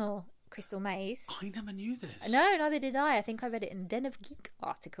original Crystal Maze. I never knew this. No, neither did I. I think I read it in a Den of Geek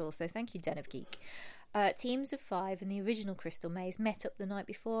article, so thank you, Den of Geek. Teams of 5 in the original Crystal Maze met up the night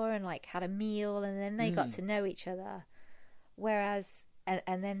before and like had a meal, and then they got to know each other. Whereas,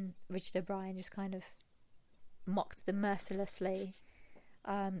 and then Richard O'Brien just kind of mocked them mercilessly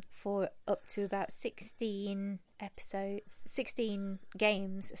for up to about 16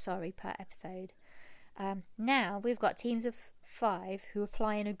 games, per episode. Now we've got teams of 5 who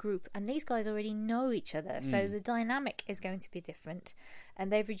apply in a group, and these guys already know each other, so the dynamic is going to be different,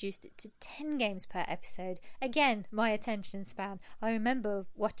 and they've reduced it to 10 games per episode. Again, my attention span. I remember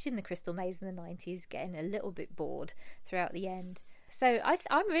watching the Crystal Maze in the 90s, getting a little bit bored throughout the end. So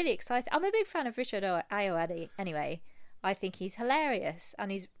I'm really excited. I'm a big fan of Richard Ayoade anyway. I think he's hilarious,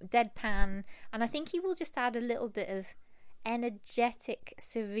 and he's deadpan, and I think he will just add a little bit of energetic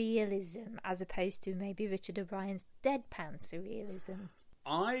surrealism as opposed to maybe Richard O'Brien's deadpan surrealism.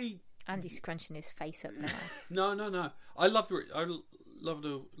 Andy's scrunching his face up now. No. I love Richard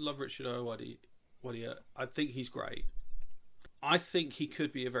Ayoade. I think he's great. I think he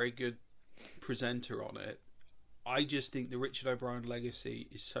could be a very good presenter on it. I just think the Richard O'Brien legacy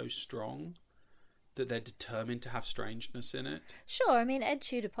is so strong that they're determined to have strangeness in it. Sure, I mean, Ed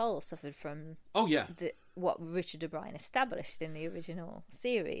Tudor-Pole suffered from what Richard O'Brien established in the original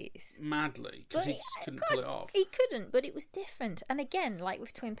series. Madly, because he just couldn't pull it off. He couldn't, but it was different. And again, like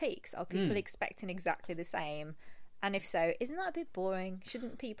with Twin Peaks, are people expecting exactly the same? And if so, isn't that a bit boring?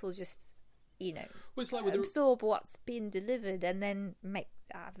 Shouldn't people just, absorb what's being delivered and then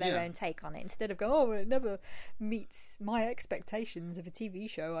have their own take on it, instead of go, it never meets my expectations of a TV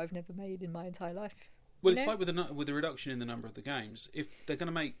show I've never made in my entire life. Well, it's like with the reduction in the number of the games. If they're going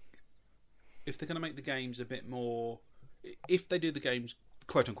to make the games a bit more, if they do the games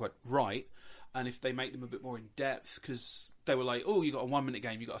quote unquote right, and if they make them a bit more in depth, because they were like, you got a 1 minute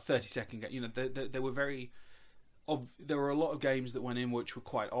game, you got a 30-second game. They were very. There were a lot of games that went in which were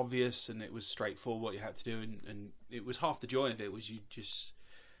quite obvious, and it was straightforward what you had to do, and it was half the joy of it was you just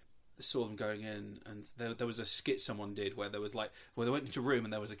saw them going in, and there was a skit someone did where they went into a room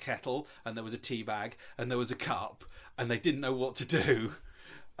and there was a kettle and there was a tea bag and there was a cup and they didn't know what to do.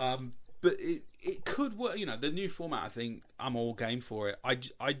 But it could work. The new format, I think I'm all game for it.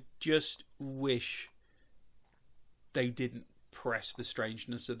 I just wish they didn't press the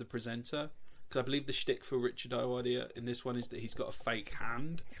strangeness of the presenter. Because I believe the shtick for Richard Ayoade in this one is that he's got a fake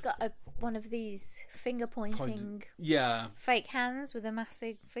hand. He's got one of these finger-pointing fake hands with a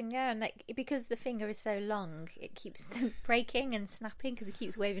massive finger. And because the finger is so long, it keeps breaking and snapping because he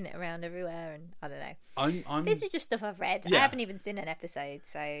keeps waving it around everywhere. And I don't know. This is just stuff I've read. Yeah. I haven't even seen an episode.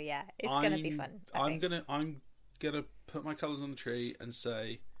 So, yeah, it's going to be fun. I'm gonna put my colours on the tree and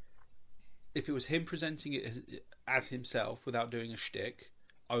say, if it was him presenting it as himself without doing a shtick,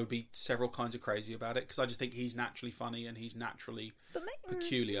 I would be several kinds of crazy about it, because I just think he's naturally funny and he's naturally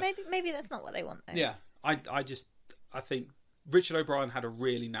peculiar. Maybe that's not what they want, though. Yeah, I think Richard O'Brien had a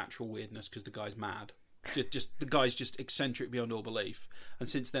really natural weirdness because the guy's mad. Just the guy's just eccentric beyond all belief. And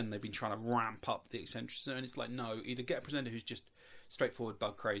since then, they've been trying to ramp up the eccentricity. And it's like, no, either get a presenter who's just straightforward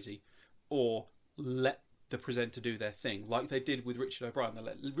bug crazy, or let the presenter do their thing, like they did with Richard O'Brien. They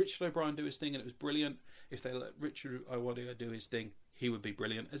let Richard O'Brien do his thing, and it was brilliant. If they let Richard Ayoade do his thing, he would be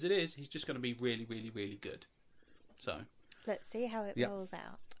brilliant. As it is, he's just going to be really, really, really good. So let's see how it rolls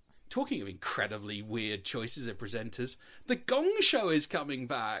out. Talking of incredibly weird choices of presenters, The Gong Show is coming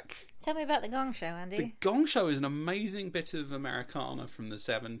back. Tell me about The Gong Show, Andy. The Gong Show is an amazing bit of Americana from the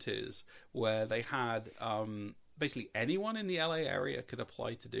 70s, where they had basically anyone in the LA area could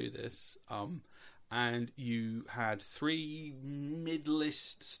apply to do this. And you had 3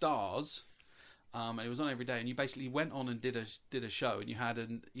 mid-list stars, and it was on every day. And you basically went on and did a show, and you had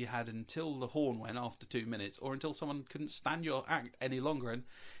until the horn went after 2 minutes, or until someone couldn't stand your act any longer and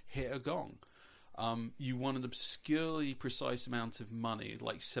hit a gong. You won an obscurely precise amount of money,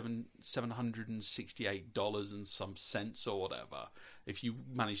 like $768 and some cents or whatever, if you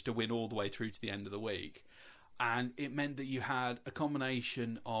managed to win all the way through to the end of the week. And it meant that you had a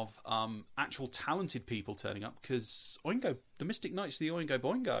combination of actual talented people turning up, because Oingo, the Mystic Knights of the Oingo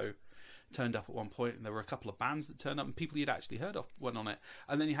Boingo, turned up at one point, and there were a couple of bands that turned up, and people you'd actually heard of went on it.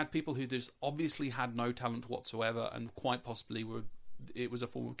 And then you had people who just obviously had no talent whatsoever, and quite possibly it was a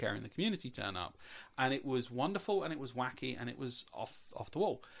form of caring the community turn up. And it was wonderful, and it was wacky, and it was off the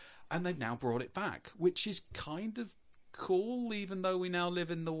wall. And they've now brought it back, which is kind of cool, even though we now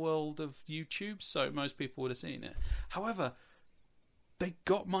live in the world of YouTube, so most people would have seen it. However, they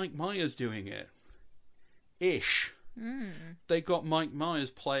got Mike Myers doing it. Ish. They got Mike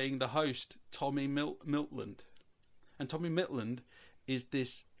Myers playing the host, Tommy Miltland. And Tommy Miltland is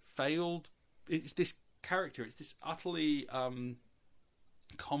this failed. It's this character. It's this utterly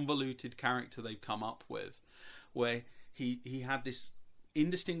convoluted character they've come up with, where he had this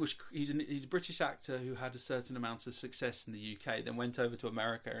indistinguished. He's a British actor who had a certain amount of success in the UK, then went over to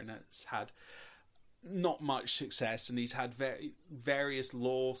America and has had not much success, and he's had various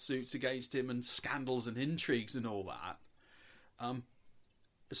lawsuits against him and scandals and intrigues and all that.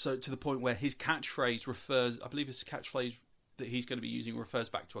 So to the point where his catchphrase refers, I believe his catchphrase that he's going to be using refers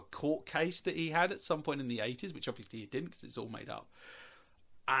back to a court case that he had at some point in the 80s, which obviously he didn't because it's all made up.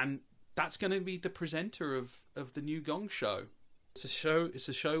 And that's going to be the presenter of the new Gong Show. It's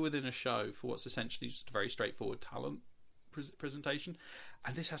a show within a show for what's essentially just a very straightforward talent presentation.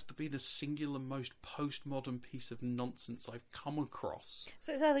 And this has to be the singular most postmodern piece of nonsense I've come across.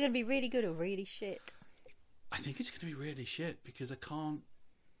 So it's either going to be really good or really shit. I think it's going to be really shit because I can't...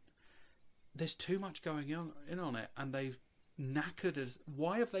 There's too much going on it, and they've knackered us.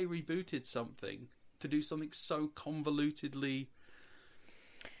 Why have they rebooted something to do something so convolutedly...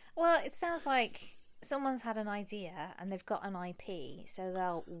 Well, it sounds like someone's had an idea and they've got an IP, so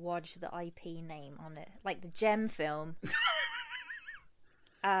they'll watch the IP name on it, like the Gem film.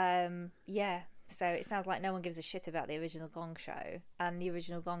 Yeah. So it sounds like no one gives a shit about the original Gong Show, and the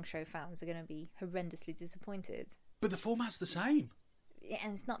original Gong Show fans are going to be horrendously disappointed. But the format's the same. Yeah,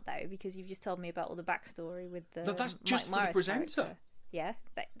 and it's not though, because you've just told me about all the backstory with the. That's just for the presenter. Character. Yeah,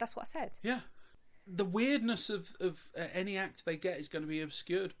 that's what I said. Yeah. The weirdness of any act they get is going to be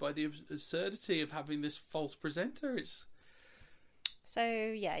obscured by the absurdity of having this false presenter. So,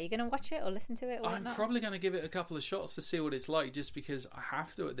 yeah, you're going to watch it or listen to it or I'm probably going to give it a couple of shots to see what it's like, just because I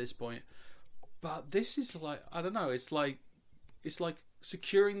have to at this point. But this is like, I don't know, it's like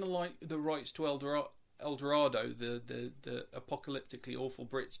securing the rights to El Dorado, the apocalyptically awful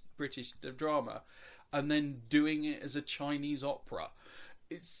British drama, and then doing it as a Chinese opera.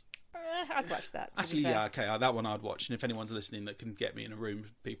 I'd watch that. Actually, yeah, okay, that one I'd watch. And if anyone's listening that can get me in a room,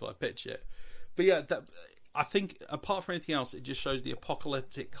 people, I'd pitch it. But yeah, I think apart from anything else, it just shows the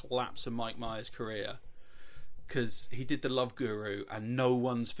apocalyptic collapse of Mike Myers' career. Because he did The Love Guru and no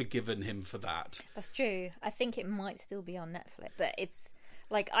one's forgiven him for that. That's true. I think it might still be on Netflix, but it's...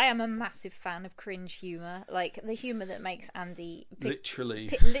 Like, I am a massive fan of cringe humour. Like, the humour that makes Andy... literally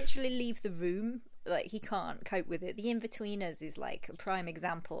leave the room. Like, he can't cope with it. The In-Betweeners is, like, a prime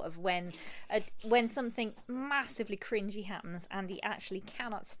example of when something massively cringy happens, Andy actually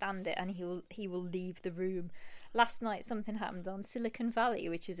cannot stand it and he will leave the room. Last night, something happened on Silicon Valley,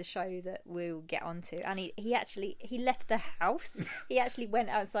 which is a show that we'll get onto. And he left the house. He actually went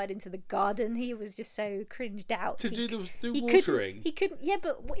outside into the garden. He was just so cringed out. To do watering? He couldn't. Yeah,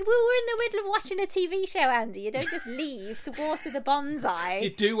 but we were in the middle of watching a TV show, Andy. You don't just leave to water the bonsai. You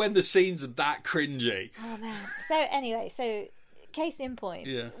do when the scenes are that cringy. Oh, man. So, anyway, case in point,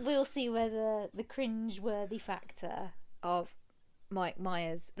 we'll see whether the cringe-worthy factor of Mike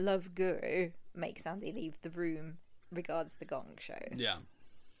Myers' Love Guru makes Andy leave the room regards the Gong Show. Yeah.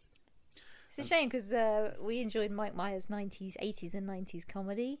 It's a shame because we enjoyed Mike Myers' 90s, 80s and 90s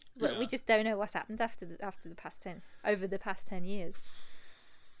comedy, but we just don't know what's happened over the past 10 years.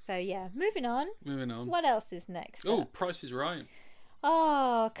 So yeah, moving on. What else is next? Oh, Price is Right.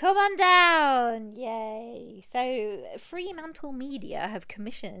 Oh, come on down! Yay! So, Fremantle Media have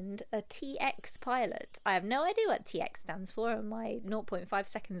commissioned a TX pilot. I have no idea what TX stands for, and my 0.5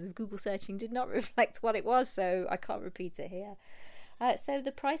 seconds of Google searching did not reflect what it was, so I can't repeat it here. So,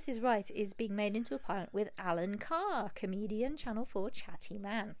 The Price is Right is being made into a pilot with Alan Carr, comedian, Channel 4 chatty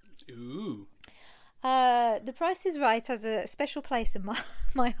man. Ooh. The Price is Right has a special place in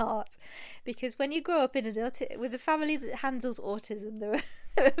my heart, because when you grow up with a family that handles autism, there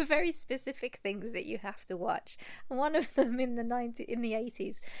are very specific things that you have to watch, and one of them in the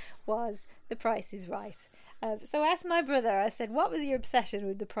 80s was The Price is Right. So I asked my brother, I said, what was your obsession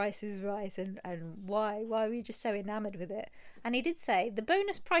with The Price is Right, and why were you just so enamoured with it? And he did say, the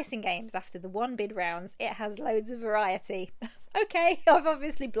bonus pricing games after the one bid rounds, it has loads of variety. Okay, I've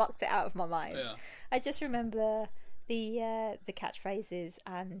obviously blocked it out of my mind. Yeah. I just remember the catchphrases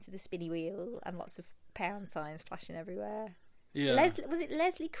and the spinny wheel and lots of pound signs flashing everywhere. Yeah. Was it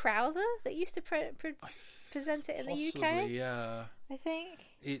Leslie Crowther that used to present it in the UK? Yeah. I think.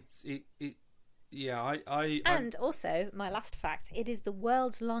 Yeah, And also, my last fact, it is the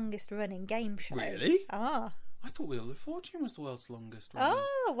world's longest running game show. Really? Ah. I thought Wheel of Fortune was the world's longest running.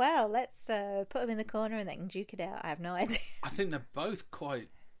 Oh, well, let's put them in the corner and they can duke it out. I have no idea. I think they're both quite...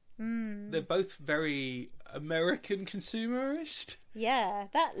 They're both very American consumerist. Yeah,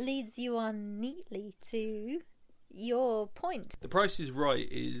 that leads you on neatly to your point. The Price is Right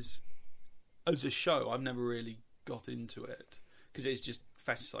is, as a show, I've never really got into it. because it's just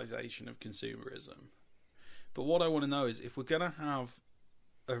fetishization of consumerism. But what I want to know is if we're going to have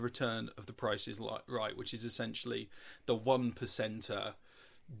a return of The Price is Right, which is essentially the 1%er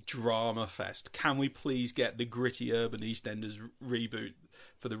drama fest, can we please get the gritty urban EastEnders reboot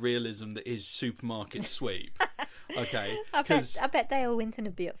for the realism that is Supermarket Sweep? Okay, I bet Dale Winton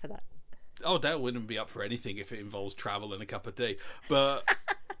would be up for that. Oh, Dale Winton would be up for anything if it involves travel and a cup of tea. But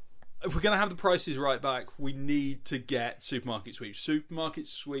if we're going to have The Price is Right back, we need to get Supermarket Sweep. Supermarket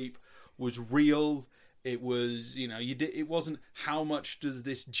Sweep was real. It was, it wasn't how much does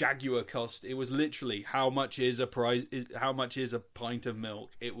this Jaguar cost. It was literally how much is a pint of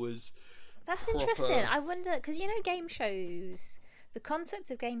milk. It was. That's proper. Interesting. I wonder because game shows. The concept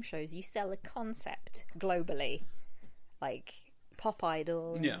of game shows, you sell a concept globally, like Pop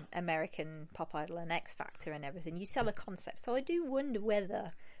Idol, and American Pop Idol, and X Factor, and everything. You sell a concept. So I do wonder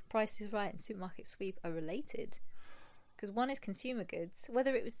whether Price is Right and Supermarket Sweep are related. Because one is consumer goods.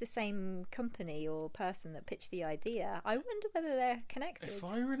 Whether it was the same company or person that pitched the idea, I wonder whether they're connected. If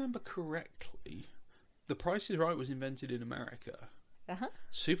I remember correctly, The Price is Right was invented in America.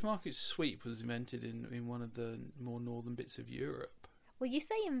 Supermarket Sweep was invented in one of the more northern bits of Europe. Well, you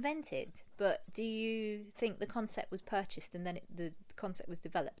say invented, but do you think the concept was purchased and then the concept was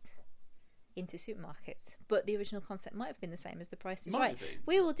developed into supermarkets? But the original concept might have been the same as The Price is Right.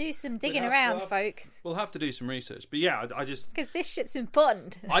 We will do some digging around, folks. We'll have to do some research. But yeah, I just... Because this shit's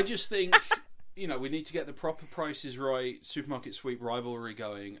important. I just think, we need to get the proper Price is Right, Supermarket Sweep rivalry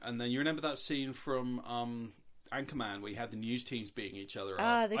going. And then you remember that scene from Anchorman where you had the news teams beating each other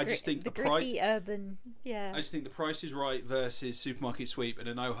up? I just think the gritty urban, I just think The Price is Right versus Supermarket Sweep in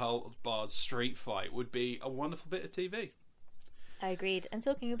a no-holds-barred street fight would be a wonderful bit of TV. I agreed. And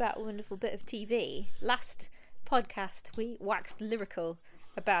talking about a wonderful bit of TV, last podcast we waxed lyrical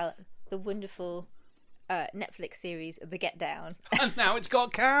about the wonderful Netflix series The Get Down. And now it's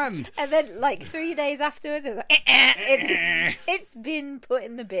got canned. And then 3 days afterwards it was like, it's been put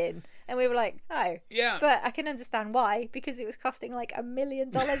in the bin. And we were like, oh. Yeah. But I can understand why, because it was costing $1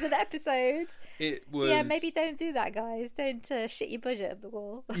 million an episode. It was... Yeah, maybe don't do that, guys. Don't shit your budget up the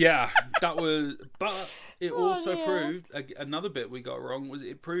wall. Yeah, that was... But it also proved... Another bit we got wrong was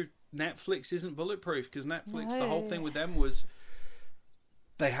it proved Netflix isn't bulletproof, because Netflix, the whole thing with them was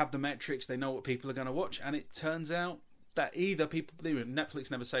they have the metrics, they know what people are going to watch, and it turns out that either people... Netflix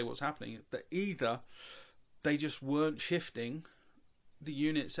never say what's happening, that either they just weren't shifting the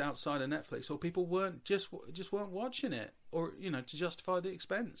units outside of Netflix, or people weren't weren't watching it, or to justify the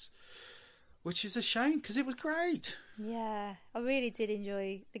expense, which is a shame because it was great. Yeah, I really did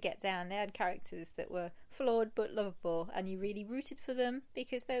enjoy The Get Down. They had characters that were flawed but lovable, and you really rooted for them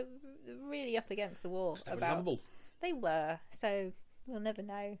because they're really up against the wall. They were lovable. They were. So we'll never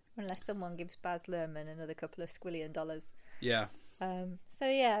know unless someone gives Baz Luhrmann another couple of squillion dollars. Yeah. So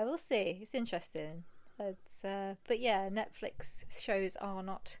yeah, we'll see. It's interesting. But yeah, Netflix shows are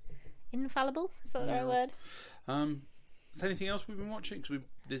not infallible. Is that the right word? Is there anything else we've been watching? Because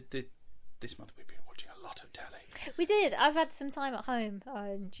this month we've been watching a lot of telly. We did. I've had some time at home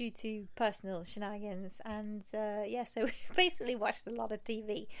due to personal shenanigans, and so we basically watched a lot of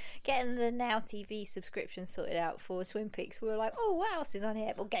TV. Getting the Now TV subscription sorted out for Twin Peaks, we were like, oh, what else is on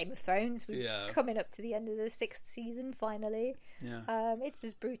here? Well, Game of Thrones. We're coming up to the end of the 6th season finally. Yeah. It's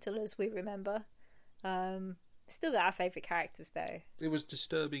as brutal as we remember. Still got our favourite characters though. It was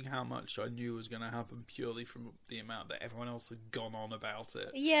disturbing how much I knew was going to happen purely from the amount that everyone else had gone on about it.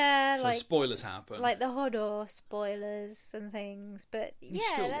 Yeah, so spoilers happen, like the Hodor spoilers and things. But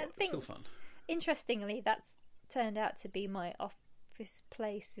still fun. Interestingly, that's turned out to be my office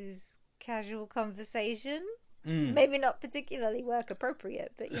place's casual conversation. Maybe not particularly work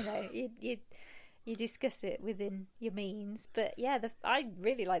appropriate, but you discuss it within your means. But yeah, I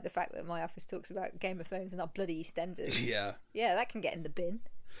really like the fact that my office talks about Game of Thrones and not bloody EastEnders. Yeah, that can get in the bin.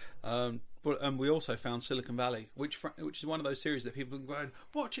 But we also found Silicon Valley, which is one of those series that people are going,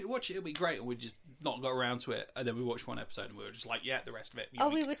 watch it, it'll be great, and we just not got around to it. And then we watched one episode and we were just like, yeah, the rest of it.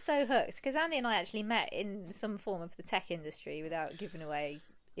 We were so hooked because Andy and I actually met in some form of the tech industry without giving away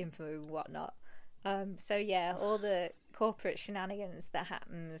info and whatnot. So yeah, all the corporate shenanigans that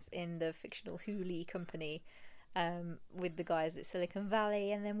happens in the fictional Hooli company with the guys at Silicon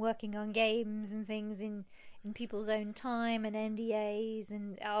Valley, and then working on games and things in people's own time and NDAs,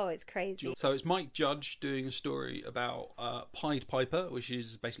 and it's crazy. So it's Mike Judge doing a story about Pied Piper, which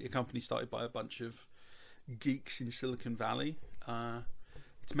is basically a company started by a bunch of geeks in Silicon Valley.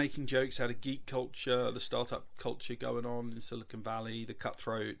 It's making jokes out of geek culture, the startup culture going on in Silicon Valley, the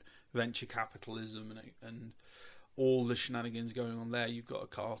cutthroat venture capitalism and all the shenanigans going on there. You've got a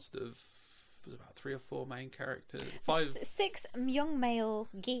cast of about 3 or 4 main characters. 5. 6 young male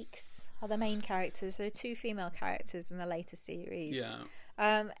geeks are the main characters. So 2 female characters in the later series. Yeah.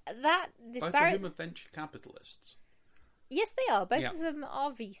 That disparate. Both of whom are venture capitalists. Yes, they are. Both of them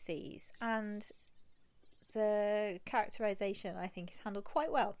are VCs, and the characterization, I think, is handled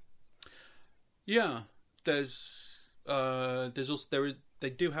quite well. Yeah, they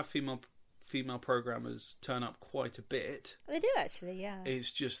do have female programmers turn up quite a bit. They do actually, yeah.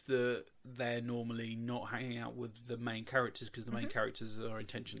 It's just that they're normally not hanging out with the main characters because the main characters are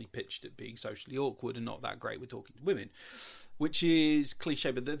intentionally pitched at being socially awkward and not that great with talking to women, which is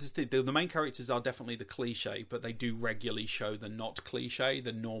cliche. But the main characters are definitely the cliche, but they do regularly show the not cliche,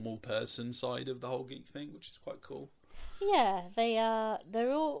 the normal person side of the whole geek thing, which is quite cool. Yeah, they are.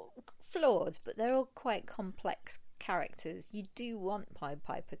 They're all flawed, but they're all quite complex characters. You do want Pied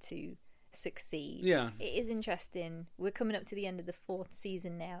Piper to succeed. Yeah, it is interesting. We're coming up to the end of the 4th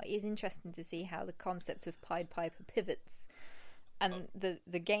season now. It is interesting to see how the concept of Pied Piper pivots, and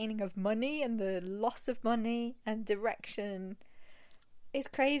the gaining of money and the loss of money and direction is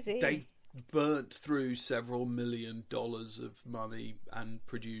crazy. They burnt through several $1 million of money and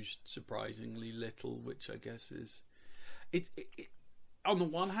produced surprisingly little, which I guess is it. On the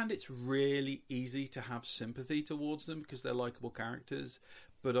one hand, it's really easy to have sympathy towards them because they're likable characters.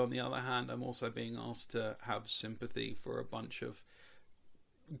 But on the other hand, I'm also being asked to have sympathy for a bunch of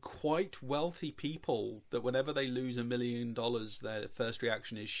quite wealthy people that whenever they lose $1 million, their first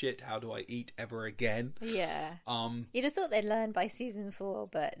reaction is, shit, how do I eat ever again? Yeah. You'd have thought they'd learn by season 4,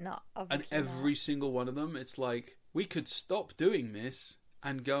 but not, obviously. And every single one of them, it's like, we could stop doing this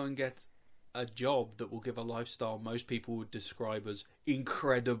and go and get a job that will give a lifestyle most people would describe as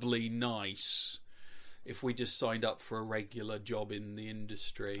incredibly nice if we just signed up for a regular job in the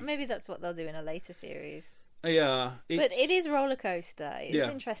industry. Maybe that's what they'll do in a later series. Yeah. But it is roller coaster. It's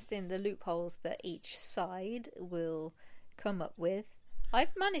interesting the loopholes that each side will come up with.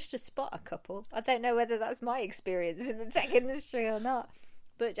 I've managed to spot a couple. I don't know whether that's my experience in the tech industry or not.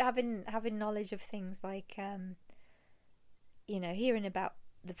 But having knowledge of things like, hearing about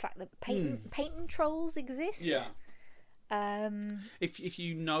the fact that patent trolls exist. Yeah. If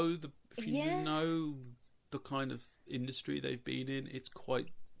you know the kind of industry they've been in, it's quite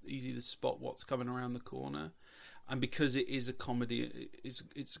easy to spot what's coming around the corner. And because it is a comedy,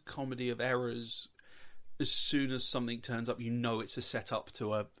 it's a comedy of errors. As soon as something turns up, it's a setup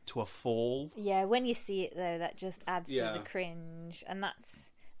to a fall. Yeah, when you see it though, that just adds to the cringe. And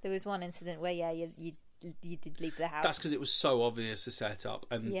there was one incident where you did leave the house. That's because it was so obvious a setup,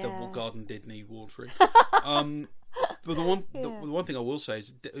 and the garden did need watering. But the one thing I will say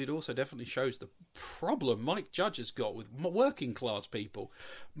is it also definitely shows the problem Mike Judge has got with working class people.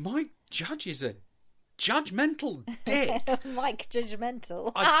 Mike Judge is a judgmental dick. Mike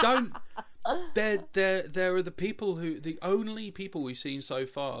Judgmental. I don't. There are the only people we've seen so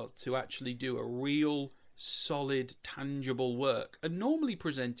far to actually do a real, solid, tangible work are normally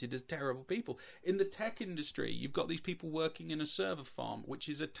presented as terrible people. In the tech industry, you've got these people working in a server farm, which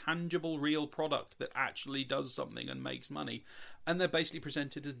is a tangible, real product that actually does something and makes money, and they're basically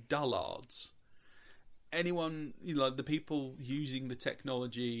presented as dullards. Anyone, the people using the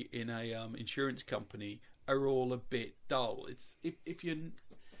technology in a insurance company are all a bit dull. It's if you're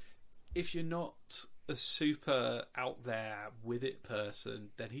not a super out there with it person,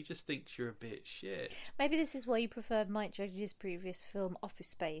 then he just thinks you're a bit shit. Maybe this is why you preferred Mike Judge's previous film Office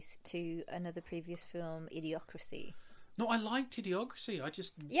Space to another previous film, Idiocracy. No, I liked Idiocracy. I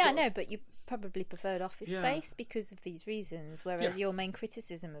know, but you probably preferred Office Space because of these reasons, whereas your main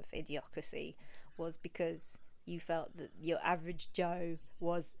criticism of Idiocracy was because you felt that your average Joe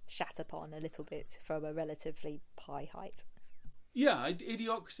was shat upon a little bit from a relatively high height. Yeah,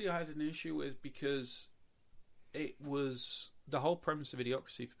 Idiocracy I had an issue with because it was the whole premise of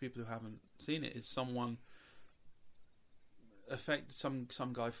Idiocracy, for people who haven't seen it, is some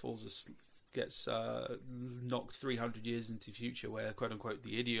guy gets knocked 300 years into the future, where quote unquote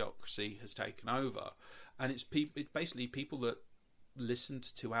the idiocracy has taken over, and it's basically people that listened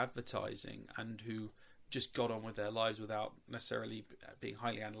to advertising and who just got on with their lives without necessarily being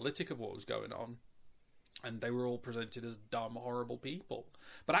highly analytic of what was going on. And they were all presented as dumb, horrible people.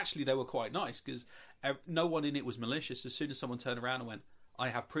 But actually they were quite nice, because no one in it was malicious. As soon as someone turned around and went, I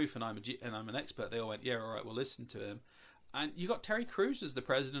have proof and I'm an expert, they all went, yeah, all right, we'll listen to him. And you got Terry Crews as the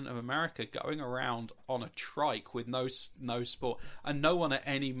president of America going around on a trike with no sport, and no one at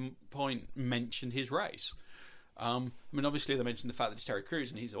any point mentioned his race. Obviously they mentioned the fact that it's Terry Crews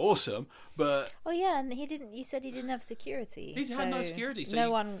and he's awesome, but and he didn't. You said he didn't have security. He had no security, so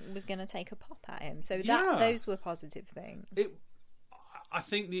no one was going to take a pop at him. So those were positive things. I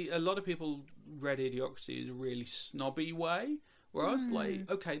think a lot of people read Idiocracy as a really snobby way, where I was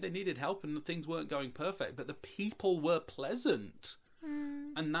like, okay, they needed help and things weren't going perfect, but the people were pleasant.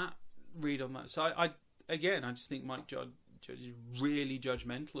 And that read on that. So I just think Mike Judge is really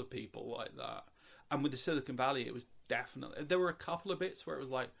judgmental of people like that. And with the Silicon Valley, it was definitely... There were a couple of bits where it was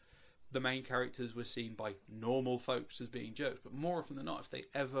like the main characters were seen by normal folks as being jerks, but more often than not, if they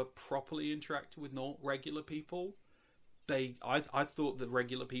ever properly interacted with regular people, I thought that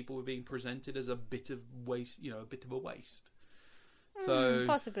regular people were being presented as a bit of waste, a bit of a waste. So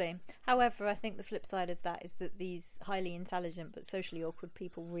possibly. However, I think the flip side of that is that these highly intelligent but socially awkward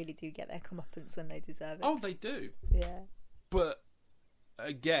people really do get their comeuppance when they deserve it. Oh, they do. Yeah. But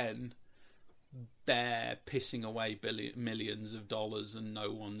again, they're pissing away millions of dollars and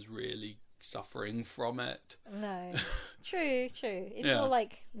no one's really suffering from it. No. True. It's all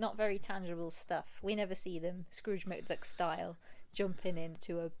like not very tangible stuff. We never see them, Scrooge McDuck style, jumping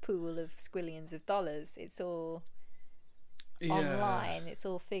into a pool of squillions of dollars. It's all online. It's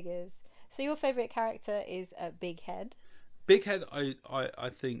all figures. So your favourite character is Big Head? Big Head, I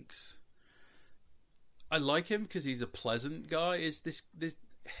think... I like him because he's a pleasant guy. It's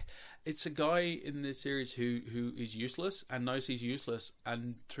a guy in this series who is useless and knows he's useless,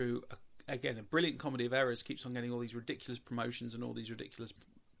 and through a brilliant comedy of errors, keeps on getting all these ridiculous promotions and all these ridiculous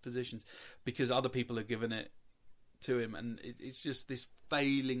positions because other people have given it to him, and it's just this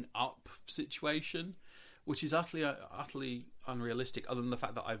failing up situation, which is utterly unrealistic. Other than the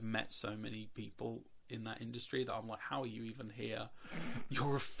fact that I've met so many people in that industry that I'm like, how are you even here?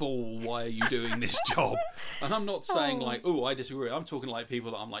 You're a fool. Why are you doing this job? And I'm not saying I disagree. I'm talking like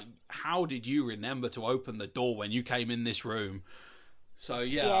people that I'm like, how did you remember to open the door when you came in this room? So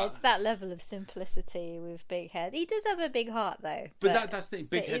yeah, it's that level of simplicity with Big Head. He does have a big heart though. But that's the thing.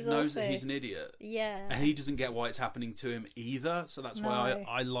 Big Head knows that he's an idiot. Yeah, and he doesn't get why it's happening to him either. So that's why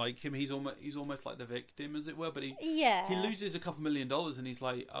I like him. He's almost like the victim, as it were. But he loses a couple $1 million and he's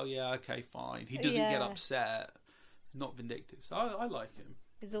like, oh yeah, okay, fine. He doesn't get upset, not vindictive. So I like him.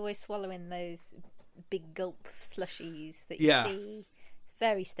 He's always swallowing those big gulp slushies that you see.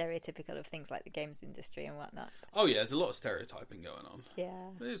 Very stereotypical of things like the games industry and whatnot. Oh yeah, there's a lot of stereotyping going on.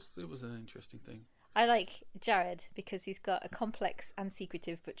 Yeah. It was an interesting thing. I like Jared because he's got a complex and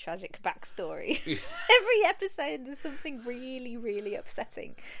secretive but tragic backstory. Every episode there's something really, really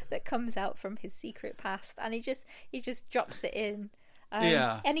upsetting that comes out from his secret past, and he just drops it in.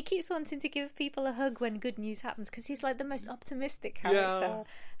 And he keeps wanting to give people a hug when good news happens because he's like the most optimistic character,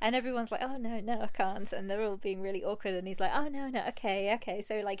 and everyone's like, oh no I can't, and they're all being really awkward, and he's like, oh no okay,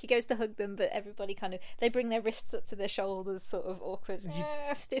 so like he goes to hug them, but everybody they bring their wrists up to their shoulders, sort of awkward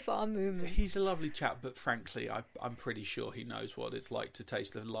stiff arm movements. He's a lovely chap, but frankly I'm pretty sure he knows what it's like to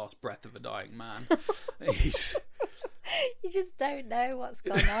taste the last breath of a dying man. You just don't know what's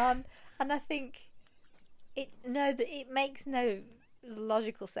gone on, and I think it makes no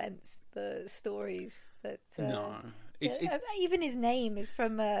logical sense, the stories that even his name is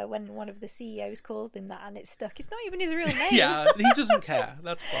from when one of the CEOs calls him that, and it's stuck. It's not even his real name. He doesn't care.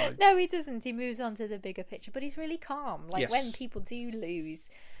 That's fine. No, he doesn't. He moves on to the bigger picture, but he's really calm. When people do lose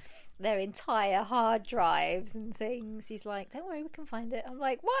their entire hard drives and things, he's like, don't worry, we can find it. I'm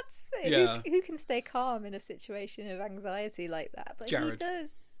like, what? Who can stay calm in a situation of anxiety like that? But Jared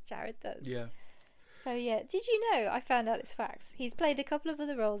does. Yeah. So yeah, did you know, I found out this fact, he's played a couple of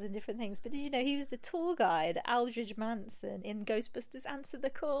other roles in different things, but did you know he was the tour guide, Aldridge Manson, in Ghostbusters Answer the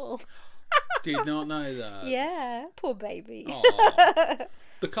Call? Did not know that. Yeah, poor baby.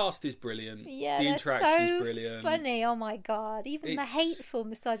 The cast is brilliant. Yeah, the interaction is brilliant. Funny, oh my god. Even the hateful,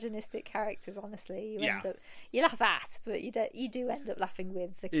 misogynistic characters, honestly, you laugh at, but you do end up laughing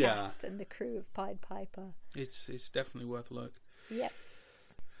with the cast and the crew of Pied Piper. It's definitely worth a look. Yep.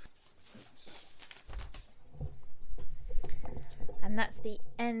 And that's the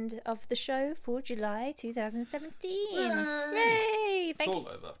end of the show for July 2017. Hooray!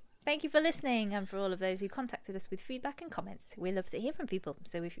 Thank you for listening, and for all of those who contacted us with feedback and comments. We love to hear from people,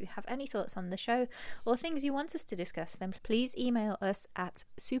 so if you have any thoughts on the show or things you want us to discuss, then please email us at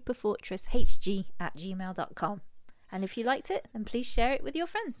superfortresshg@gmail.com. And if you liked it, then please share it with your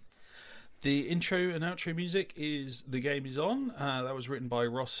friends. The intro and outro music is The Game Is On. That was written by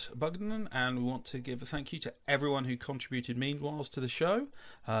Ross Bugden, and we want to give a thank you to everyone who contributed meanwhile to the show.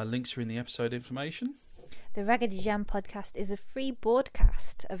 Links are in the episode information. The RaggedyJam podcast is a free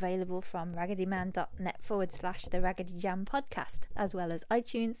broadcast available from raggedyman.net/The RaggedyJam podcast, as well as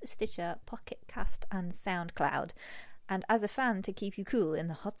iTunes, Stitcher, Pocket Cast and SoundCloud. And as a fan to keep you cool in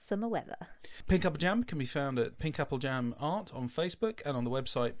the hot summer weather. PinkAppleJam can be found at PinkAppleJam Art on Facebook and on the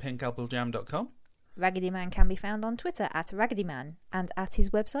website pinkappleJam.com. Raggedyman can be found on Twitter at RaggedyMan and at his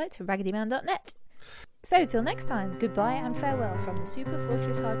website, raggedyman.net. So, till next time, goodbye and farewell from the Super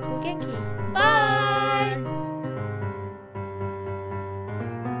Fortress Hardcore Genki. Bye!